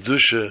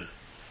 Yedusha,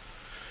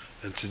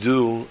 and to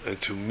do and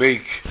to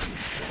make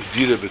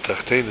the Dira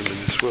B'Tachtenim in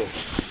this world.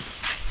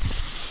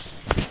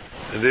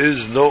 And there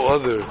is no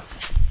other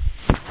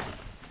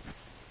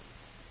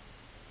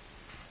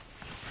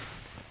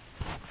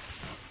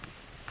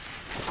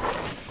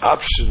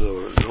option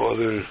or no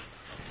other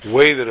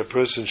way that a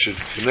person should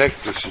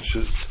connect or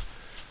should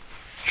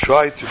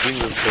try to bring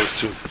themselves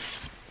to.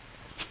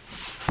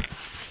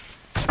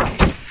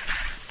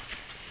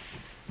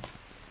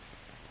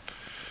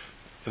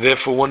 And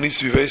therefore, one needs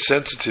to be very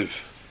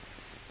sensitive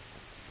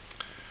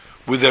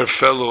with their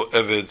fellow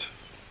Eved,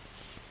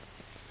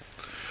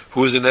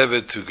 who is an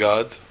Eved to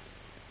God,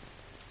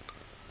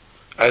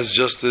 as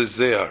just as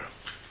they are.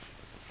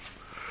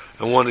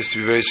 And one is to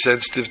be very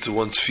sensitive to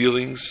one's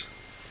feelings,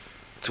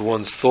 to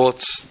one's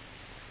thoughts.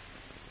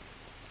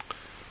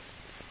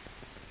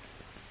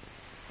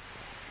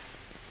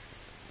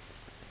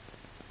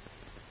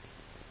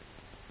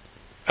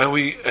 And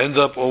we end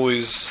up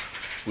always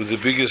with the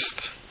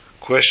biggest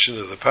question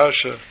of the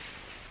Parsha,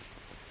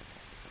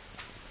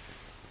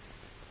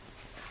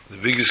 the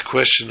biggest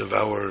question of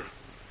our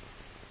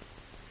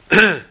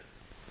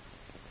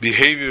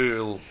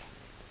behavioral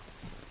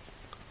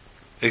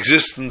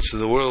existence in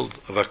the world,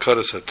 of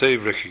Hakaras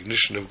Hatev,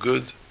 recognition of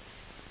good,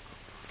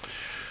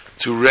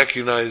 to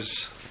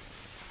recognize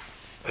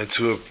and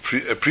to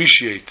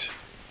appreciate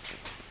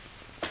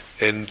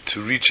and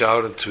to reach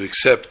out and to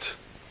accept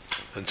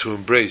and to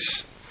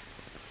embrace.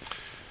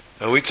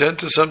 And we tend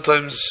to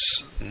sometimes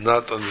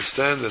not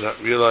understand and not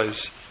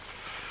realize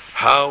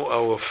how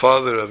our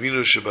Father,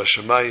 Avinu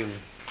Shebashamayim,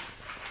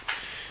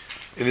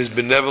 in His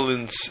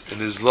benevolence, in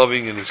His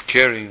loving, in His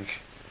caring,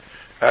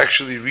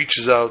 actually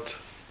reaches out,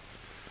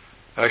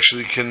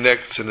 actually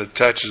connects and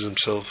attaches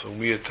Himself, and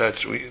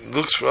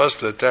looks for us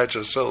to attach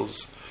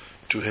ourselves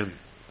to Him.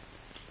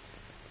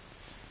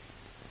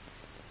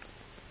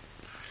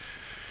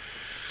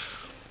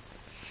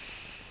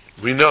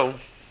 We know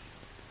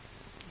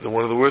that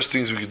one of the worst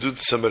things we could do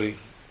to somebody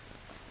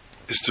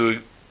is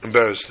to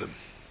embarrass them.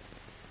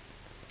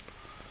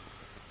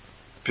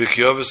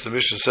 Pirkei Avos, the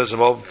Mishnah says, if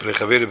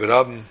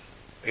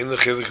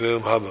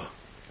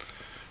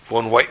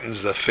one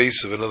whitens the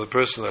face of another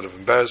person out of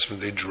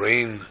embarrassment, they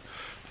drain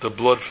the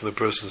blood from the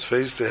person's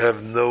face, they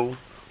have no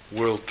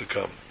world to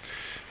come.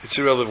 It's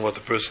irrelevant what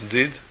the person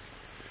did,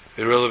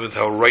 irrelevant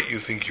how right you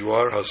think you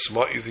are, how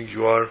smart you think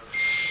you are,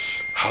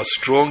 how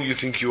strong you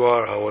think you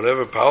are, how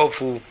whatever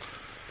powerful,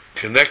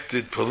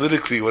 connected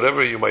politically,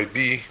 whatever you might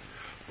be,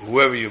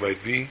 whoever you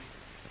might be,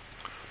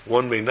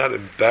 one may not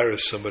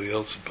embarrass somebody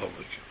else in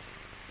public.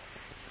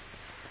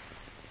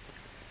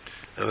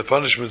 And the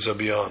punishments are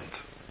beyond.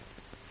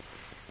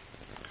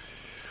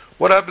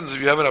 What happens if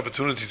you have an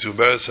opportunity to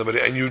embarrass somebody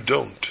and you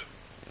don't?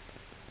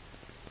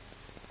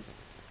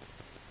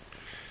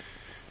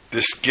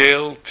 The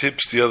scale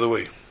tips the other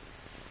way.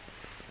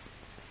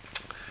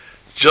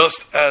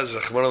 Just as,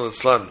 Rahman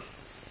al-Islam,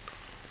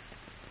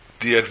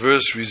 the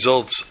adverse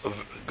results of,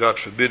 God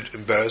forbid,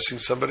 embarrassing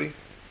somebody,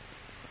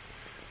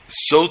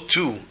 so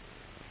too,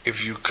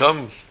 if you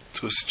come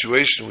to a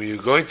situation where you're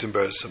going to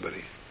embarrass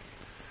somebody,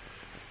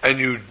 and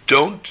you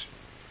don't,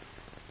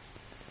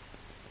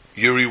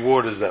 your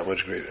reward is that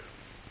much greater.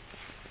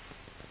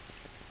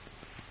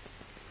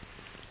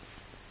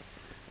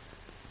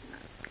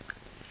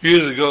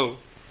 Years ago,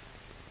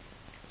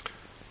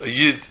 a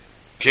Yid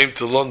came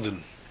to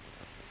London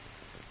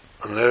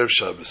on an Erev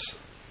Shabbos.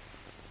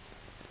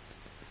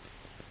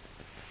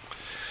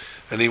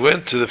 And he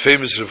went to the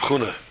famous Rav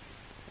Chuna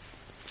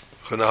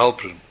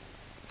Halpern.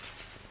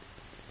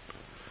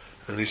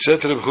 And he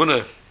said to Rav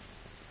Chuna,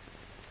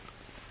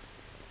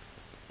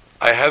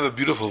 I have a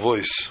beautiful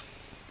voice,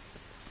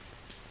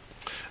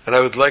 and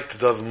I would like to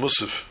daven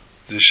Musaf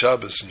this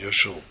Shabbos in your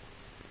shul.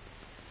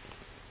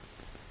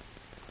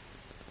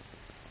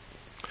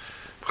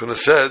 Rav Chuna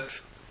said,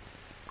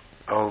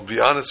 I'll be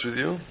honest with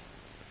you,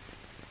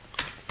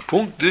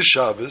 Punkt this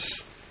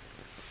Shabbos,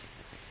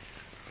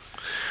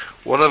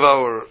 one of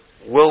our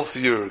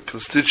wealthier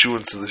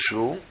constituents of the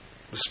shul,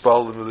 the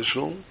Spaldim of the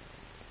shul,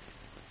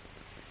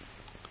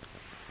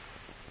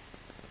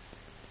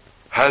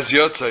 has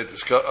Yotzeit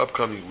this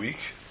upcoming week,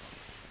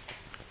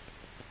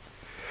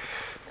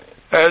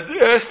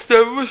 and asked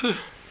them,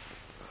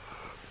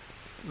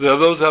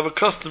 those have a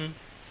custom,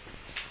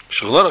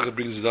 Shulchan Aruch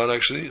brings it down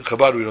actually,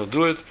 Chabad we don't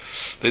do it,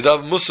 they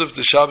daven Musaf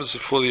the Shabbos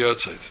before the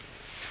Yotzeit.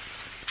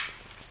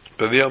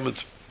 By the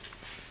Amud.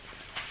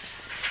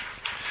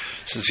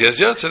 Since he has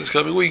Yotzeit this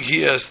coming week,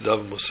 he has to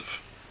daven Musaf.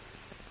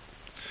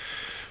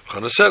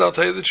 Chana said, I'll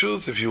tell you the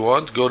truth, if you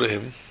want, go to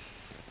him,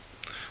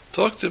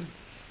 talk to him.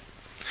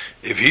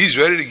 If he's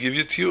ready to give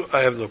it to you,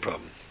 I have no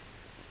problem.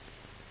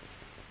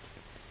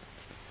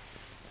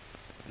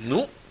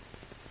 No.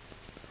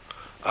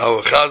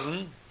 Our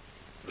Chazan,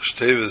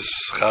 Shtevis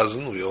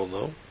Chazan, we all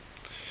know,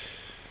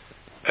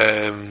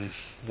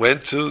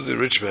 went to the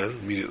rich man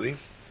immediately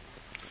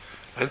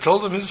and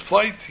told him his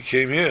plight. He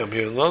came here, I'm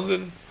here in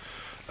London,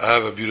 I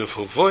have a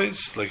beautiful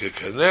voice, like a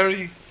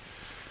canary,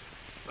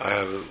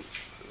 I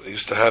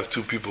used to have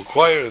 2 people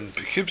choir in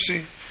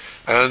Poughkeepsie,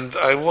 and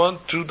I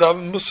want to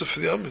daven Musaf for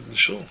the Amid in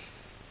Shul.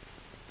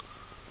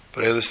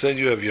 But I understand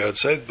you have your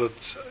outside, but,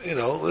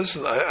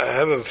 listen,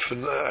 I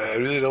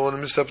really don't want to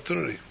miss the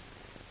opportunity.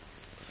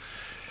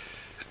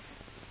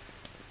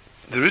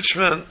 The rich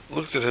man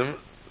looked at him,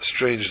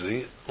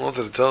 strangely,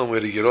 wanted to tell him where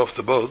to get off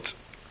the boat.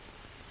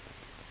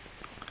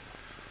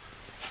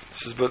 He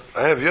says, but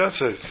I have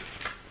yahrzeit.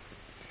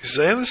 He says,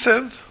 I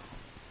understand.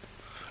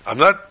 I'm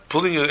not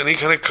pulling any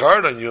kind of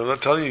card on you. I'm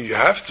not telling you you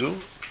have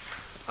to.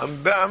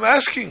 I'm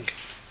asking.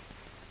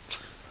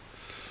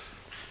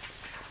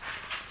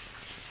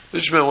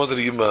 Rich man wanted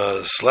to give him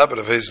a slap in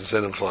the face and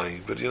send him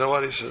flying. But you know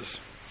what he says?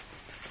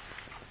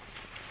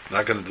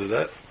 Not going to do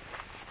that.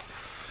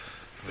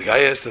 The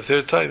guy asked the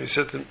third time. He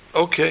said to him,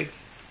 okay,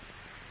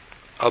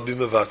 I'll be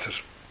mevater.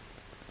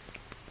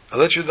 I'll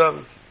let you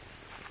down.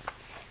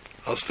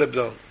 I'll step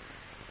down.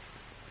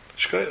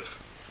 Shkoyach.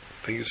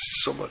 Thank you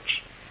so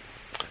much.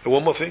 And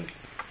one more thing.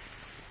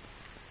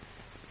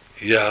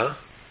 Yeah.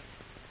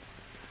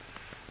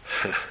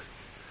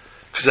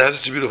 Because I have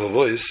such a beautiful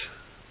voice.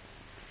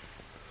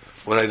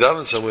 When I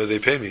daven somewhere, they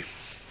pay me.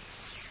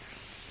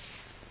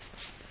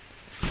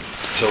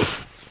 So,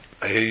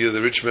 I hear you're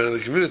the rich man of the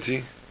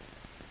community.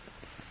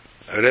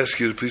 I would ask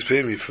you to please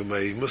pay me for my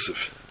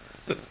musaf.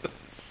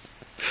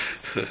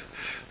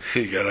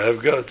 You gotta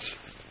have guts.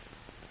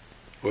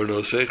 Or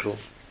no seichel.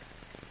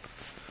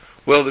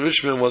 Well, the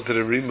rich man wanted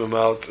to ream him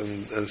out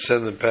and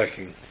send them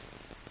packing.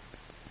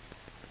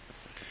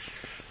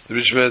 The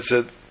rich man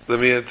said, let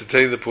me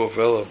entertain the poor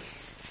fellow.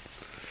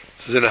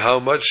 He says, and how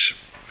much,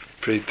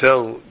 pray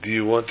tell, do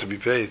you want to be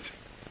paid?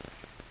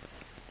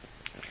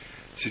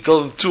 So he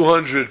told him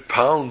 200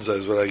 pounds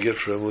is what I get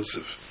for a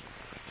musaf.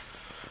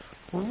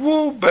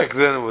 Whoa, back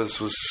then it was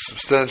a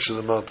substantial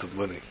amount of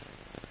money.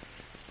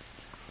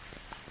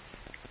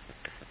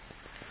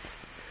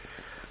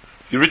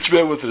 The rich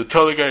man wanted to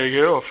tell the guy to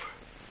get off.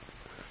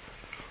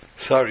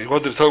 Sorry, he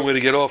wanted to tell him where to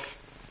get off.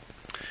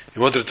 He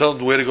wanted to tell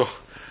him where to go.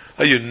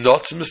 Are you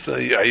nuts, mister?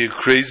 Are you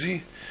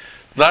crazy?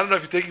 Not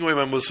enough you're taking away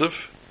my musaf.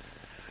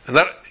 And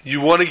that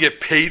you want to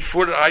get paid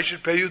for it? I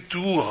should pay you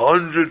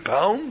 200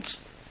 pounds?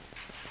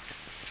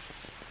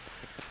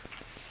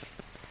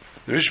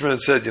 The rich man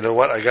said, you know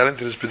what, I got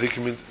into this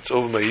predicament, it's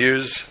over my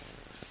years,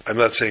 I'm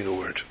not saying a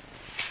word.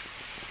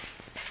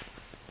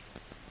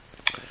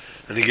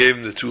 And he gave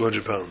him the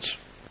 200 pounds.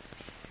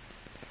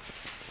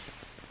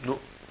 No.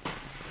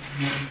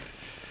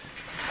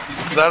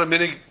 It's not a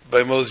minig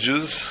by most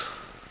Jews,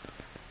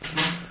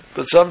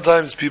 but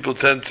sometimes people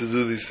tend to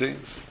do these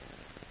things.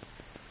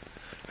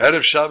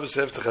 Erev Shabbos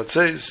after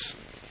Chatzos,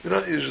 we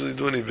don't usually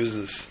do any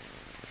business.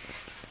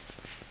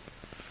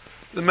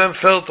 The man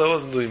felt I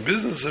wasn't doing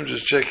business, I'm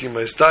just checking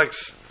my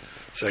stocks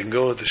so I can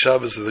go into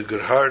Shabbos with a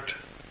good heart.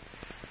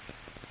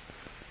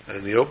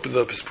 And he opened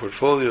up his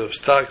portfolio of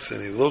stocks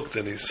and he looked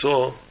and he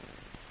saw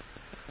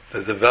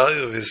that the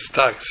value of his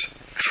stocks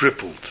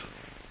tripled.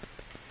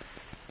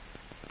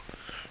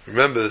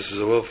 Remember, this is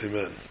a wealthy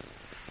man.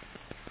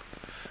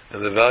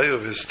 And the value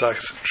of his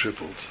stocks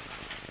tripled.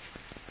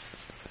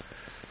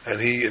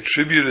 And he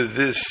attributed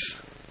this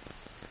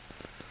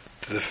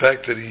to the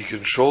fact that he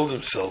controlled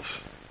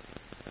himself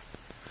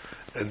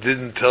and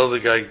didn't tell the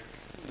guy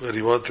what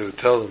he wanted to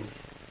tell him,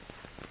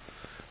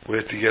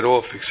 where to get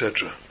off,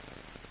 etc.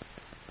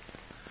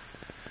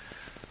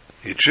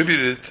 He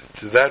attributed it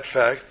to that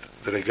fact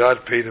that a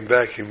God paid him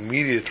back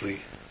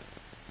immediately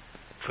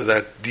for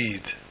that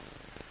deed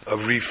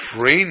of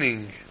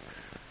refraining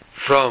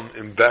from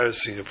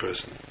embarrassing a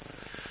person.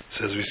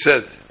 So as we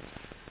said,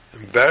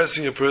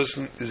 embarrassing a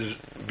person is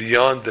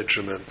beyond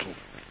detrimental.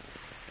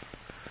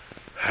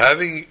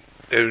 Having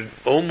an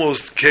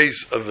almost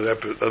case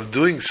of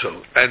doing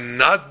so and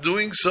not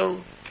doing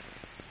so,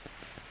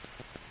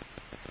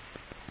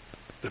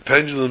 the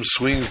pendulum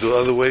swings the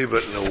other way,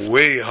 but in a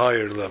way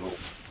higher level.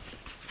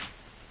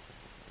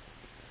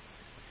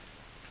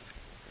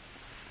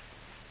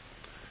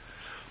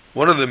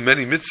 One of the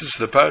many mitzvahs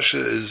of the Pasha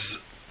is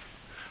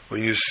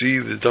when you see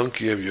the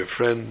donkey of your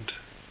friend,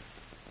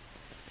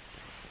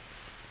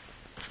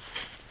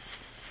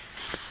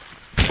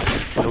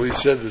 and we've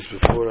said this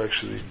before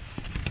actually,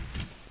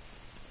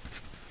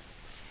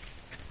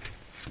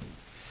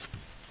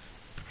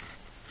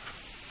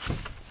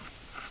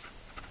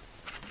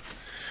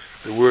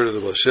 the word of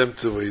the Baal Shem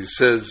Tov, where he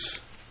says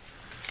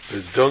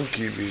the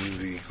donkey being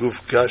the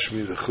Guf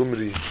Gashmi, the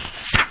Chumri,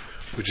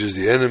 which is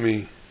the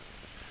enemy,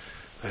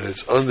 and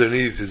it's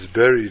underneath, it's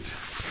buried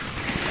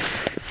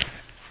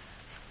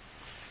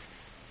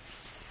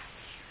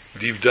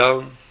deep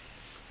down.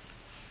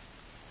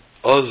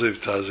 Azev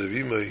Tazev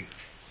Imai,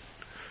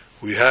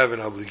 we have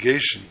an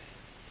obligation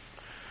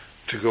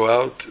to go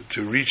out,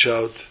 to reach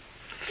out,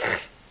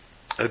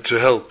 and to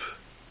help.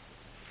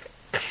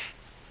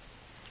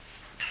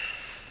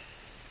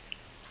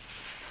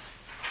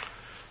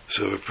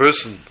 So if a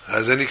person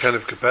has any kind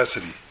of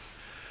capacity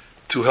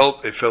to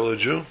help a fellow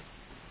Jew,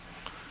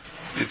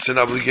 it's an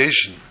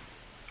obligation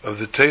of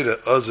the Torah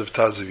Azev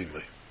Tazev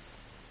Imai.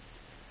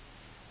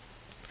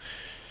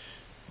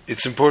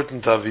 It's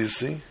important,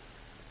 obviously.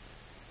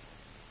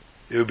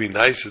 It would be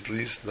nice, at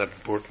least, not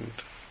important,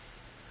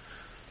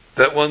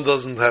 that one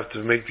doesn't have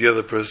to make the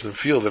other person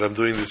feel that I'm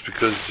doing this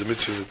because it's a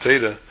mitzvah of the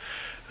Torah,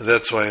 and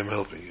that's why I'm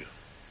helping you.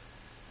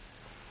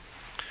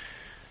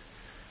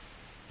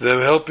 that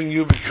I'm helping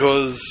you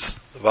because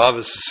of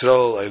Avos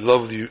Yisrael. I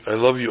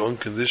love you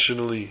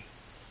unconditionally,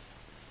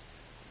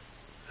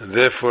 and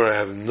therefore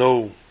I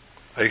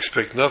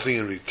expect nothing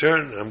in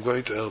return. I'm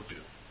going to help you.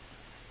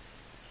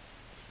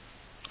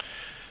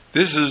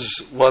 This is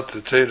what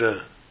the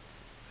Torah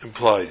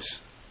implies.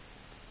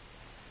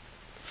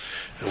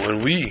 And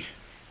when we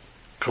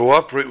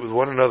cooperate with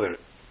one another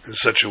in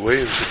such a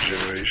way, in such a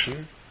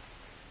generation,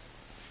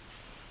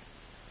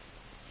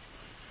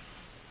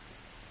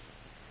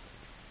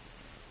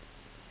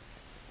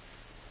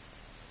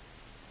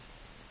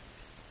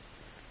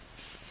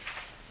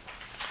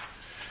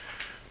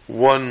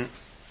 one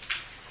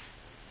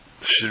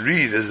should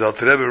read, as the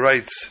Alter Rebbe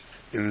writes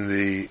in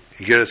the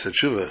Igeres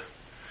HaTshuva,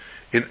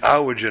 in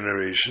our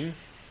generations,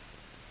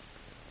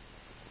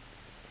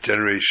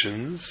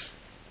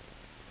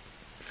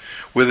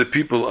 where the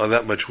people are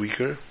that much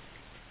weaker,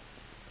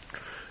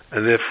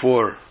 and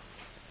therefore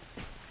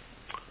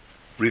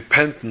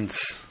repentance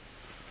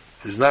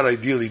is not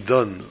ideally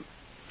done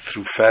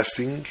through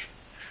fasting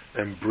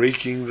and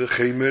breaking the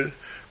chemer,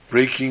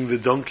 breaking the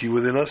donkey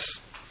within us.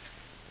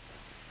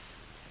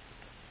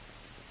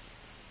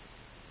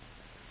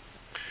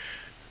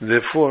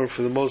 Therefore,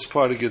 for the most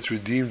part, it gets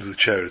redeemed with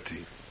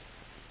charity.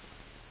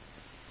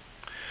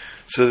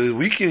 So the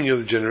weakening of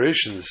the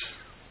generations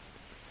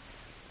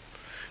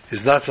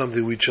is not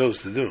something we chose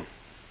to do.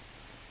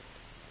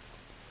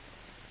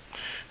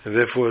 And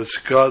therefore, it's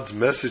God's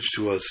message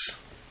to us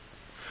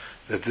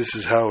that this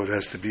is how it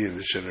has to be in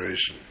this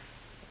generation.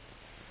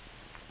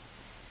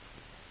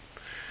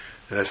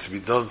 It has to be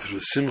done through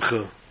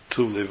simcha,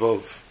 tuv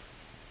levov.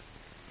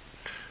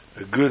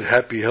 A good,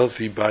 happy,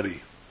 healthy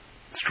body.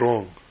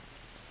 Strong.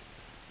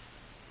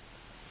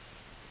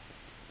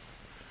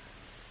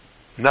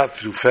 Not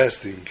through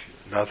fasting,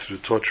 not through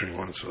torturing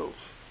oneself.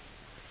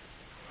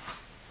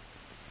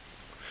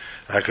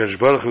 HaKadosh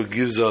Baruch Hu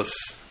gives us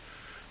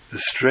the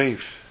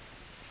strength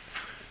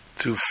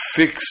to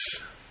fix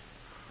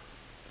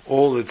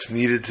all that's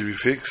needed to be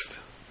fixed,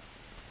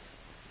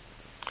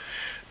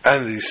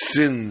 and the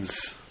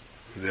sins,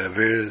 the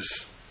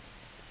averes,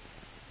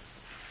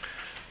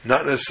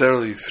 not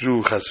necessarily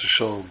through chas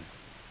v'shalom,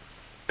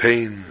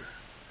 pain,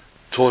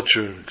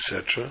 torture,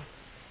 etc.,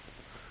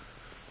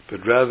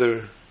 but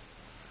rather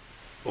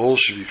all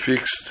should be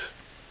fixed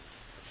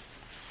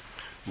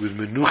with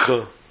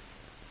menucha,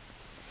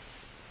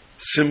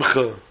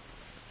 simcha,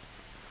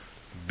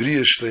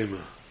 bria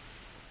shlema,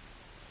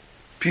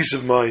 peace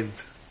of mind,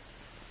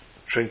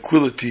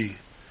 tranquility,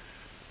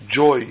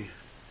 joy,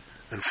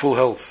 and full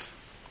health.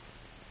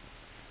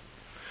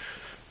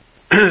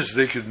 So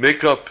they could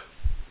make up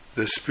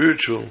the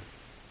spiritual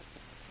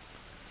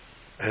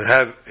and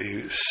have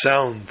a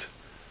sound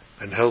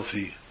and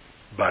healthy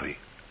body.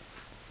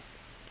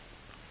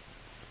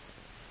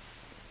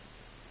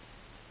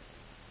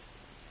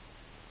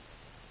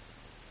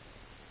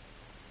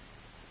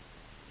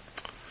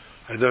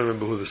 I don't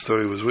remember who the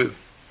story was with.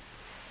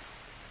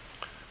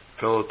 A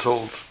fellow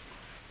told,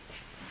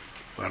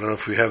 I don't know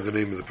if we have the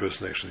name of the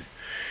person actually.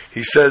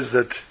 He says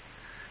that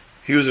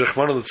he was in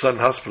Rachmana Litzlan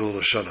hospital in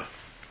Hoshana.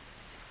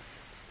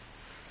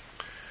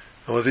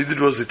 And what they did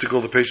was they took all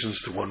the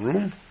patients to one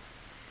room,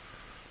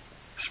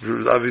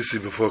 obviously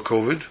before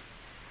COVID,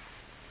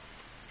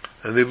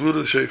 and they blew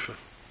the shofar.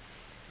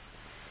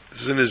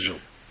 This is in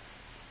Israel.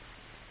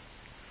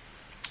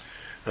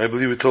 And I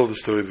believe we told the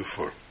story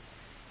before.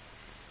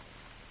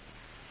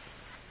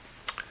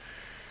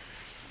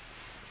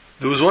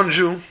 There was one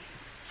Jew,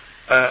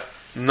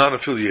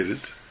 non-affiliated,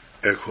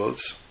 air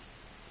quotes,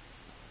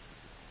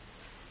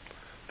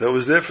 that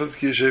was there for the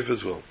Kiyah Shofar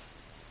as well.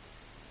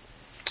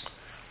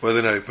 Whether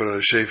or not he put on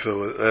a Shofar,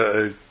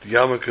 a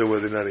yarmulke,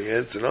 whether or not he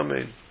answered,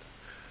 Amen,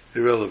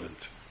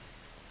 irrelevant.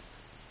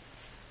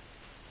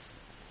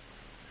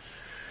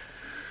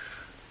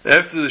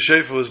 After the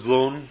Shofar was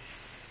blown,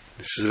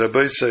 he says,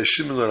 Rabbi Say,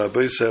 Shimon,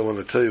 Rabbi Say, I want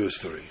to tell you a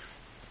story.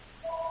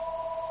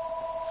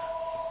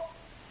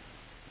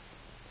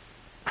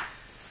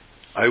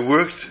 I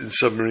worked in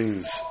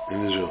submarines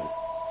in Israel.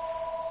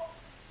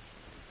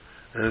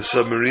 And in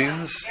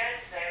submarines,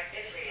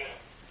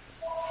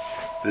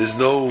 there's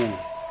no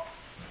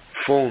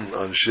phone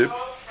on ship.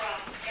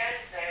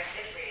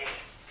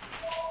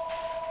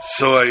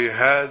 So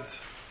I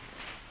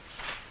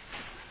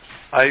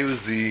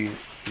was the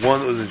one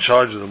that was in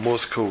charge of the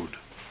Morse code.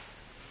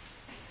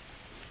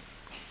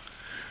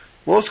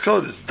 Morse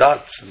code is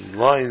dots and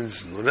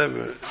lines and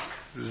whatever.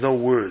 There's no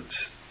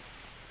words.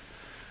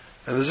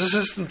 And there's a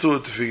system to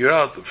it to figure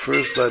out the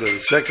first letter, the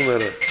second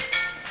letter,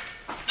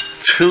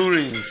 2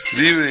 rings,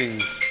 3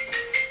 rings,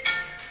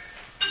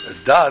 a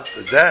dot,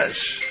 a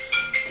dash,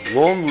 a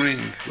long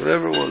ring,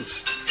 whatever it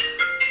was.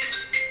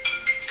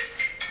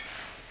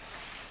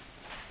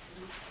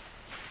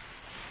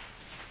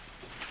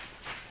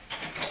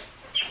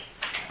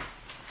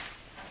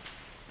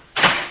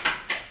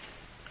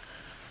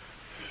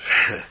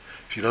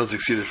 If you don't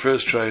succeed at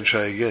first, try and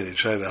try again. You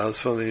try the house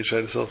phone, then you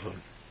try the cell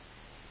phone.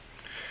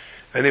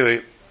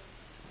 Anyway,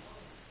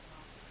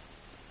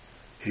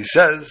 he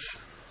says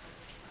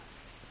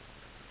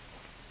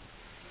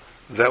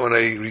that when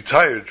I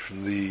retired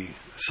from the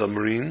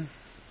submarine,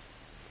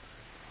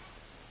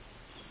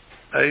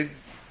 I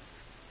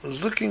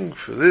was looking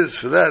for this,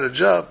 for that, a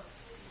job.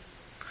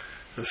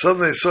 And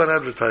suddenly I saw an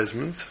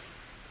advertisement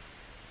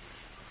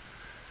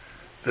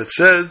that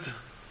said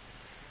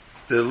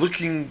they're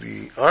looking,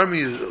 the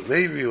Army,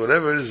 Navy,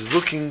 whatever it is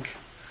looking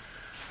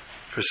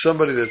for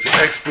somebody that's an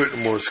expert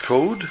in Morse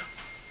code,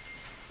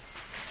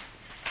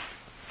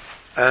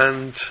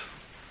 and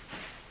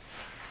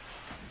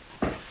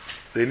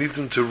they need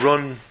them to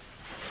run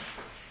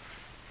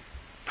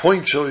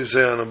point, shall we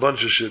say, on a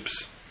bunch of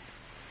ships.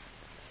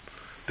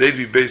 They'd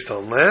be based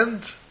on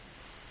land,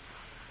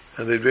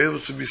 and they'd be able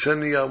to be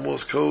sending out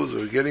Morse codes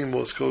or getting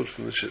Morse codes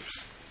from the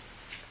ships,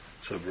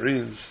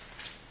 submarines.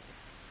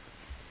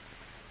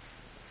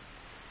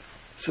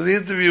 So the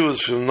interview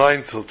was from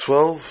 9 till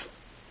 12.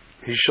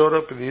 He showed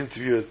up in the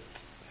interview at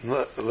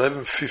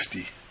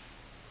 11:50,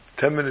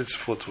 10 minutes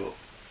before 12.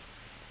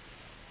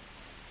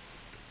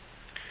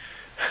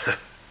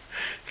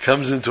 He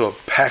comes into a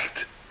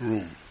packed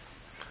room.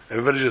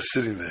 Everybody just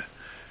sitting there,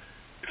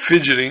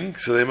 fidgeting,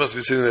 so they must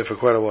be sitting there for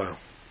quite a while.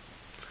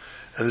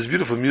 And there's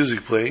beautiful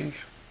music playing.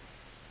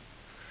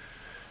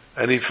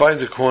 And he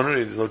finds a corner,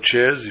 there's no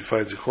chairs, he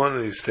finds a corner,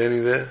 and he's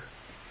standing there,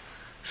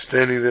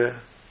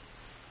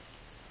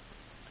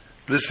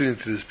 listening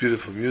to this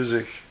beautiful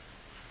music,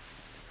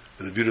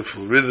 with a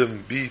beautiful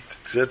rhythm, beat,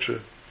 etc.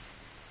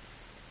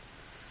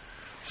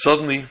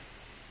 Suddenly,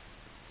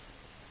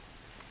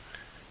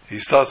 he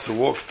starts to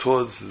walk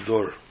towards the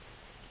door.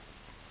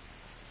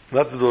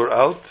 Not the door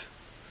out,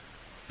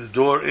 the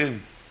door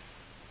in.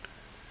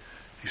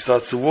 He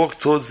starts to walk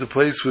towards the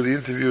place where the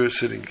interviewer is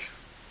sitting.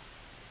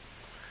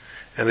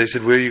 And they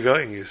said, "Where are you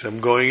going?" He said, "I'm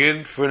going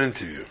in for an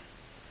interview."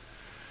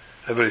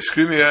 Everybody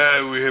screaming,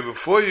 "We're here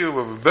before you."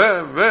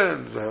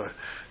 The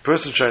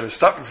person trying to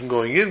stop him from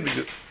going in,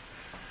 because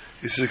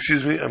he says,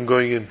 "Excuse me, I'm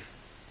going in."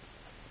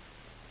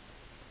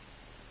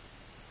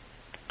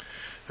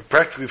 And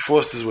practically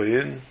forced his way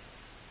in.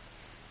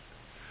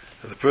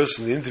 And the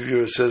person, the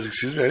interviewer, says,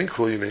 "Excuse me, I didn't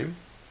call your name."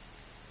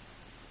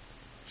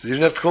 He says, "You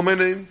didn't have to call my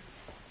name.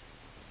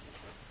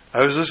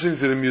 I was listening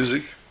to the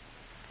music,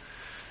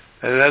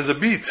 and it has a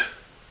beat.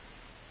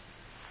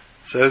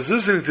 So I was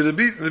listening to the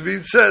beat, and the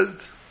beat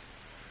said,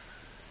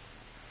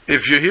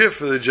 if you're here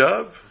for the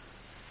job,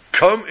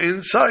 come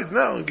inside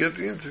now and get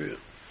the interview."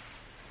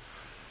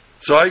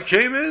 So I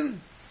came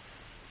in.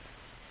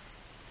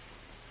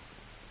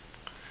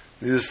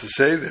 Needless to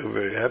say, they were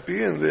very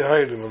happy, and they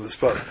hired him on the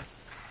spot.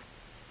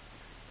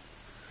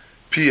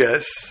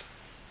 P.S.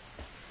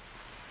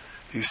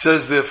 He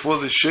says, therefore,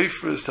 the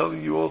Shofar is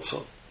telling you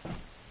also,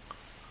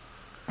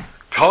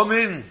 come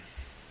in,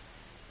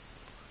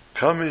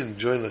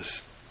 join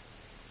us.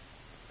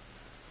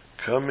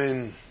 Come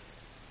in,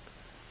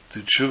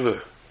 do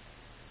tshuva.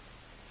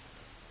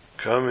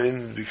 Come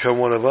in, become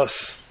one of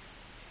us,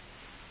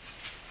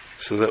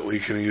 so that we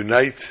can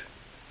unite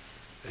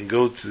and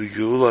go to the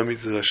Geula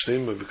Amitat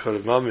Hashlema because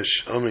of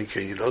Mamish. Amen.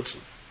 Ken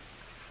Yirotzen.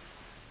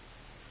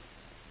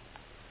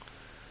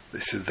 They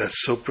said,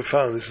 that's so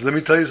profound. They said, let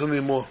me tell you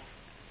something more.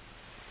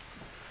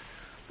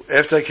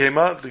 After I came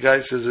out, the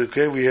guy says,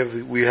 okay, we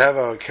have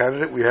our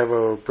candidate, we have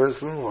our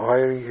person, we're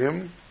hiring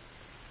him.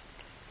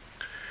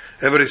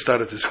 Everybody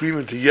started to scream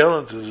and to yell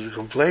and to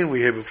complain. We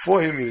here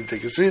before him, he didn't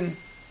take us in.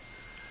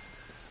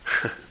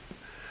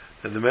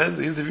 And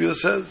the interviewer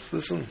says,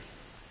 listen,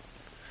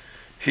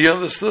 he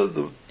understood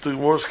the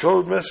Morse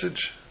code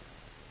message.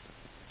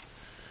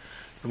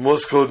 The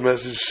Morse code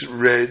message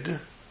read,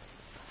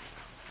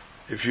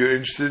 if you're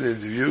interested in an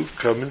interview,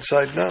 come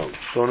inside now.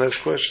 Don't ask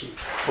questions.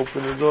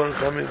 Open the door and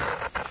come in.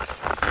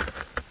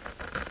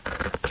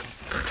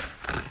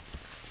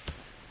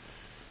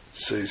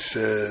 So he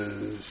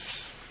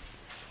says,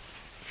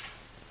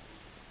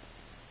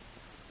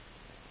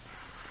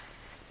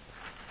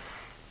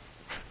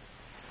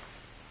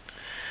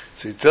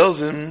 so he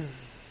tells him,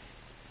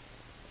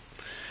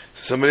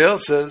 somebody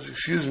else says,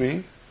 excuse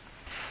me,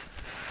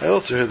 I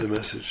also heard the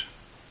message.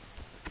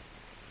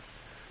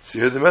 So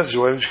you heard the message,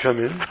 why don't you come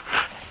in?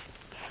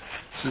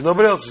 He says,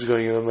 nobody else is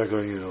going in, I'm not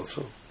going in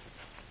also.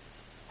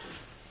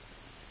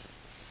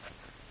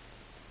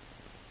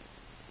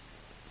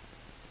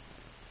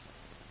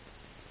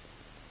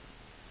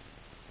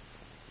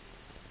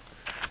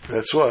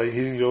 That's why he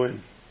didn't go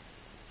in.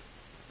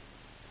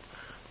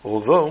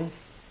 Although,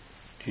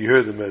 he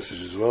heard the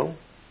message as well.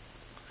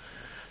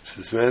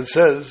 So this man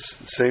says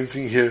the same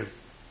thing here.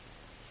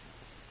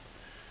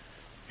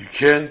 You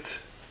can't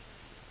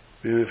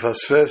be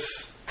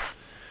mifasfes.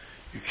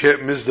 You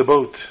can't miss the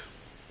boat.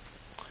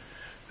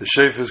 The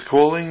Shofar is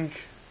calling.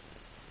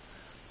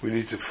 We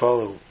need to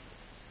follow.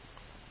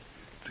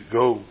 To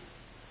go.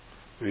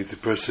 We need to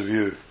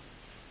persevere.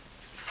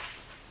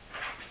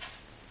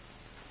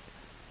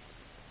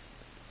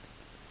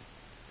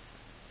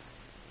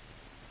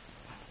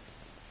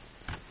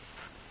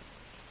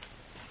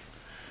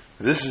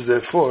 This is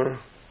therefore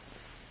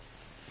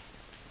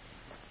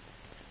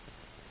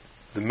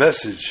the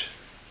message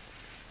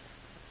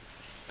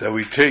that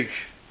we take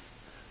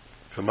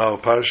from our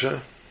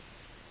parsha,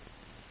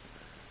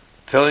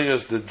 telling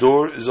us the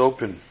door is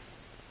open.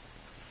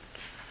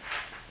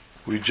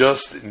 We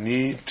just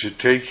need to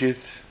take it,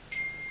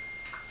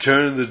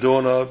 turn the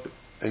doorknob,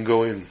 and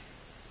go in.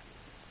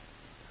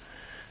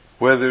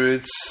 Whether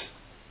it's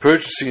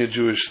purchasing a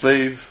Jewish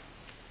slave,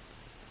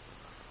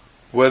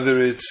 whether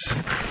it's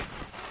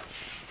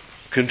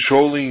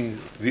controlling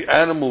the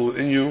animal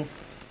within you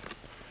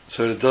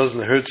so that it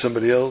doesn't hurt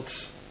somebody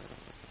else,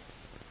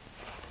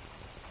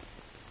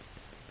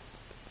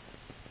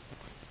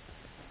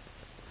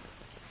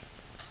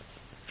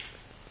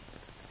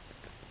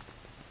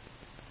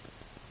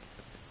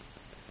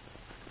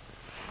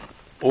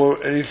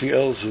 or anything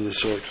else of the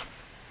sort.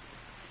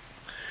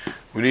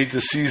 We need to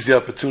seize the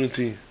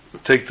opportunity,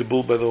 take the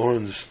bull by the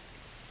horns.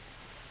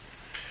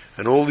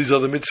 And all these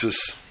other mitzvahs,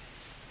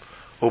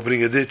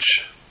 opening a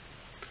ditch,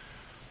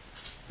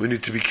 we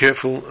need to be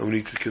careful and we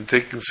need to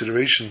take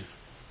consideration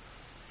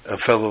a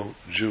fellow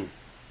Jew.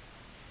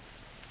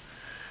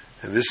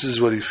 And this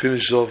is what he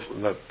finishes off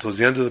towards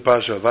the end of the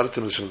parasha.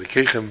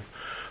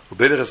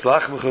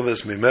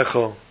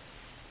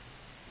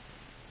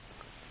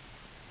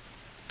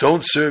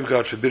 Don't serve,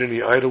 God forbid,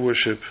 any idol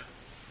worship.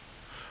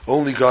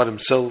 Only God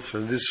Himself,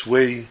 and this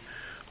way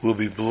will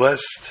be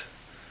blessed.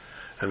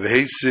 And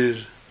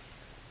v'heisir,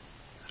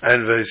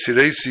 and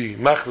v'heisiresi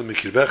machle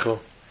mikirbecho,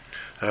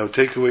 and I will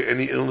take away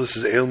any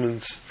illnesses,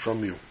 ailments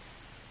from you.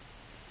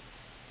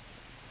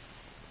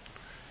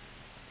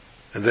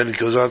 And then he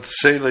goes on to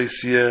say,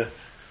 leisiyeh,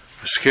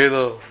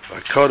 v'shkelo,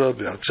 v'akara,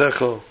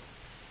 v'atzecho,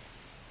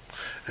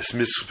 es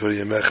mitzvah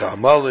yemecha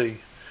amale,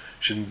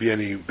 shouldn't be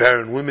any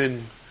barren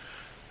women,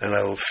 and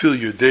I will fill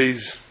your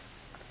days,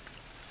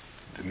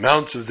 the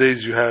amounts of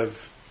days you have,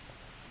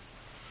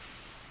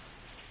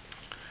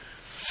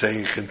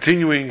 saying,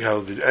 continuing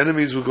how the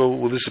enemies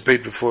will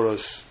dissipate before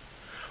us.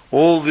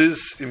 All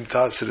this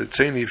imtasir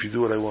etzeni, if you do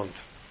what I want.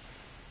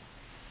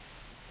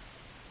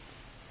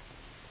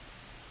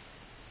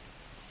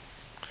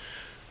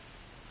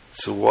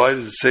 So why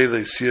does it say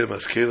leisiyah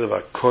maskela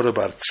v'akora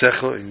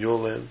b'artzecha in your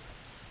land?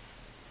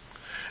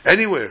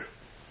 Anywhere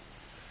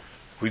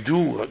we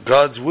do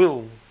God's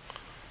will,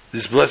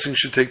 this blessing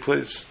should take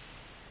place.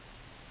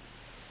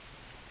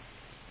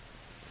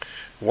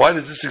 Why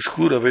does this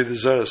exclude Avodah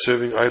Zarah,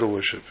 serving idol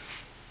worship?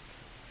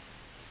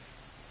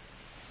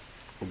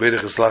 The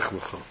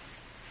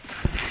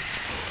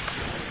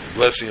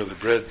blessing of the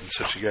bread and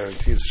such a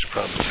guarantee and such a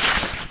promise.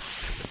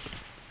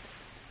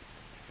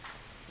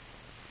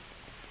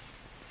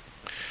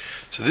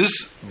 So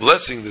this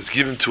blessing that's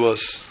given to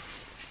us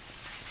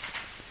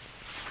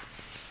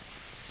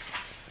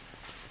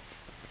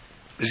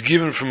is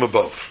given from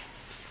above.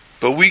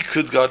 But we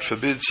could, God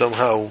forbid,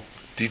 somehow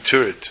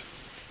deter it.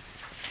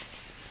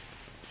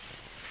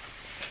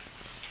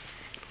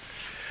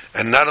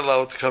 And not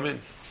allow it to come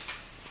in.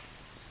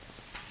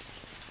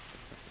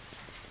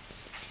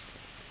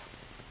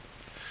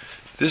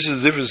 This is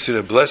the difference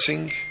between a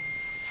blessing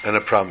and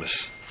a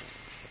promise.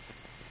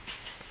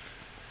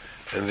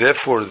 And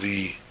therefore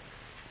the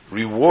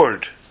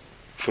reward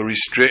for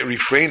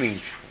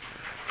refraining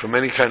from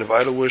any kind of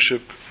idol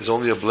worship is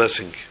only a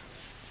blessing.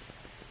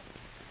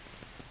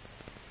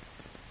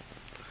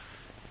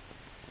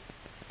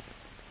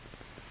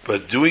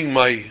 But doing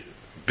my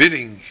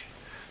bidding,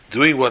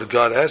 doing what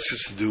God asks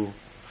us to do,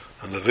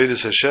 and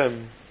Avodas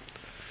Hashem,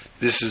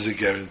 this is a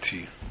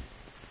guarantee.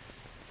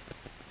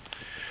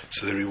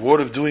 So the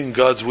reward of doing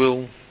God's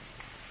will,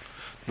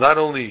 not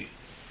only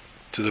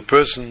to the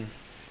person,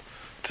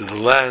 to the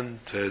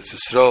land, to Eretz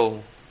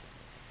Yisrael,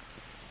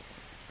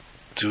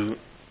 to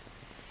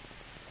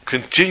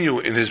continue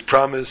in His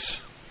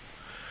promise,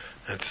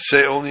 and to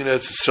say only in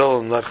Eretz Yisrael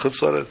and not Chutz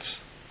La'aretz.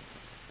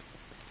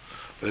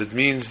 But it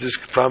means this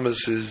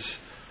promise is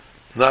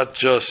not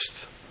just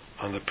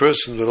on the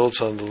person, but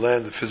also on the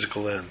land, the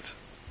physical land.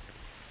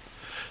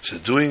 So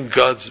doing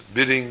God's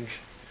bidding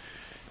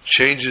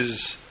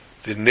changes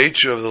the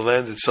nature of the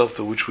land itself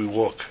to which we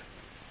walk.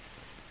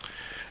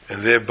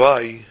 And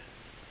thereby,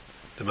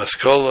 the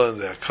maskela and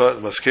the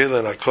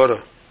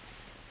akara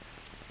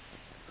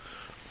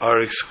are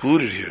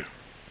excluded here.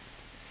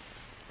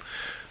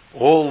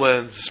 All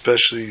lands,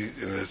 especially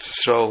in Eretz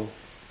Yisrael,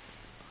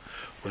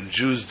 when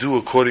Jews do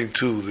according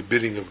to the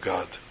bidding of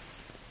God.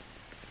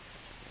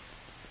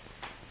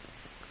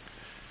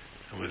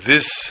 And with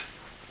this,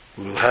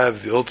 we will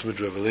have the ultimate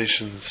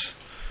revelations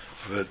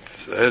of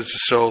Eretz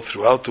Yisrael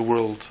throughout the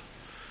world,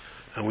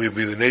 and we will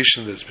be the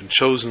nation that's been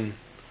chosen,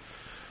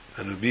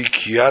 and will be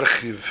Ki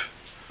Yarchiv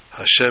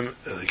Hashem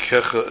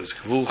Elikecha as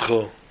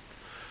Gvulcha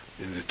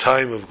in the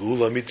time of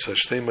Geula Mitzvah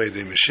Shnei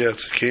Ma'idei Mashiach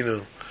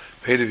Tzidkenu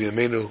Peirev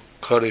Yameinu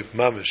Karev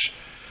Mamish.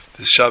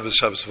 This Shabbos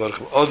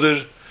Varchim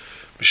Oder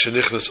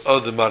Mishanichnas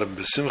Oder Marim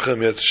B'Simcha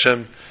Mi'at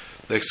Hashem.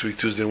 Next week,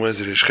 Tuesday and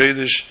Wednesday, Rosh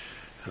Chodesh,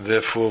 and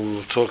therefore we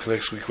will talk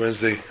next week,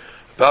 Wednesday,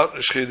 about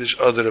Rosh Chodesh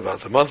Oder,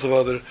 about the month of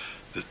Oder,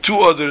 the two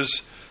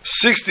Oders,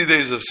 60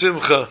 days of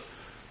Simcha.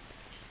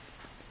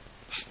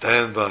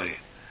 Stand by.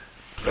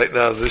 Right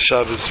now, this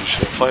Shabbos, we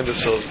shall find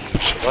ourselves in the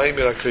Shamayim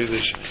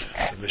HaKodesh,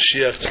 the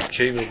Mashiach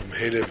Tzidkenu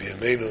B'Meirev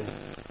Yameinu.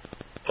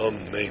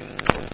 Amen.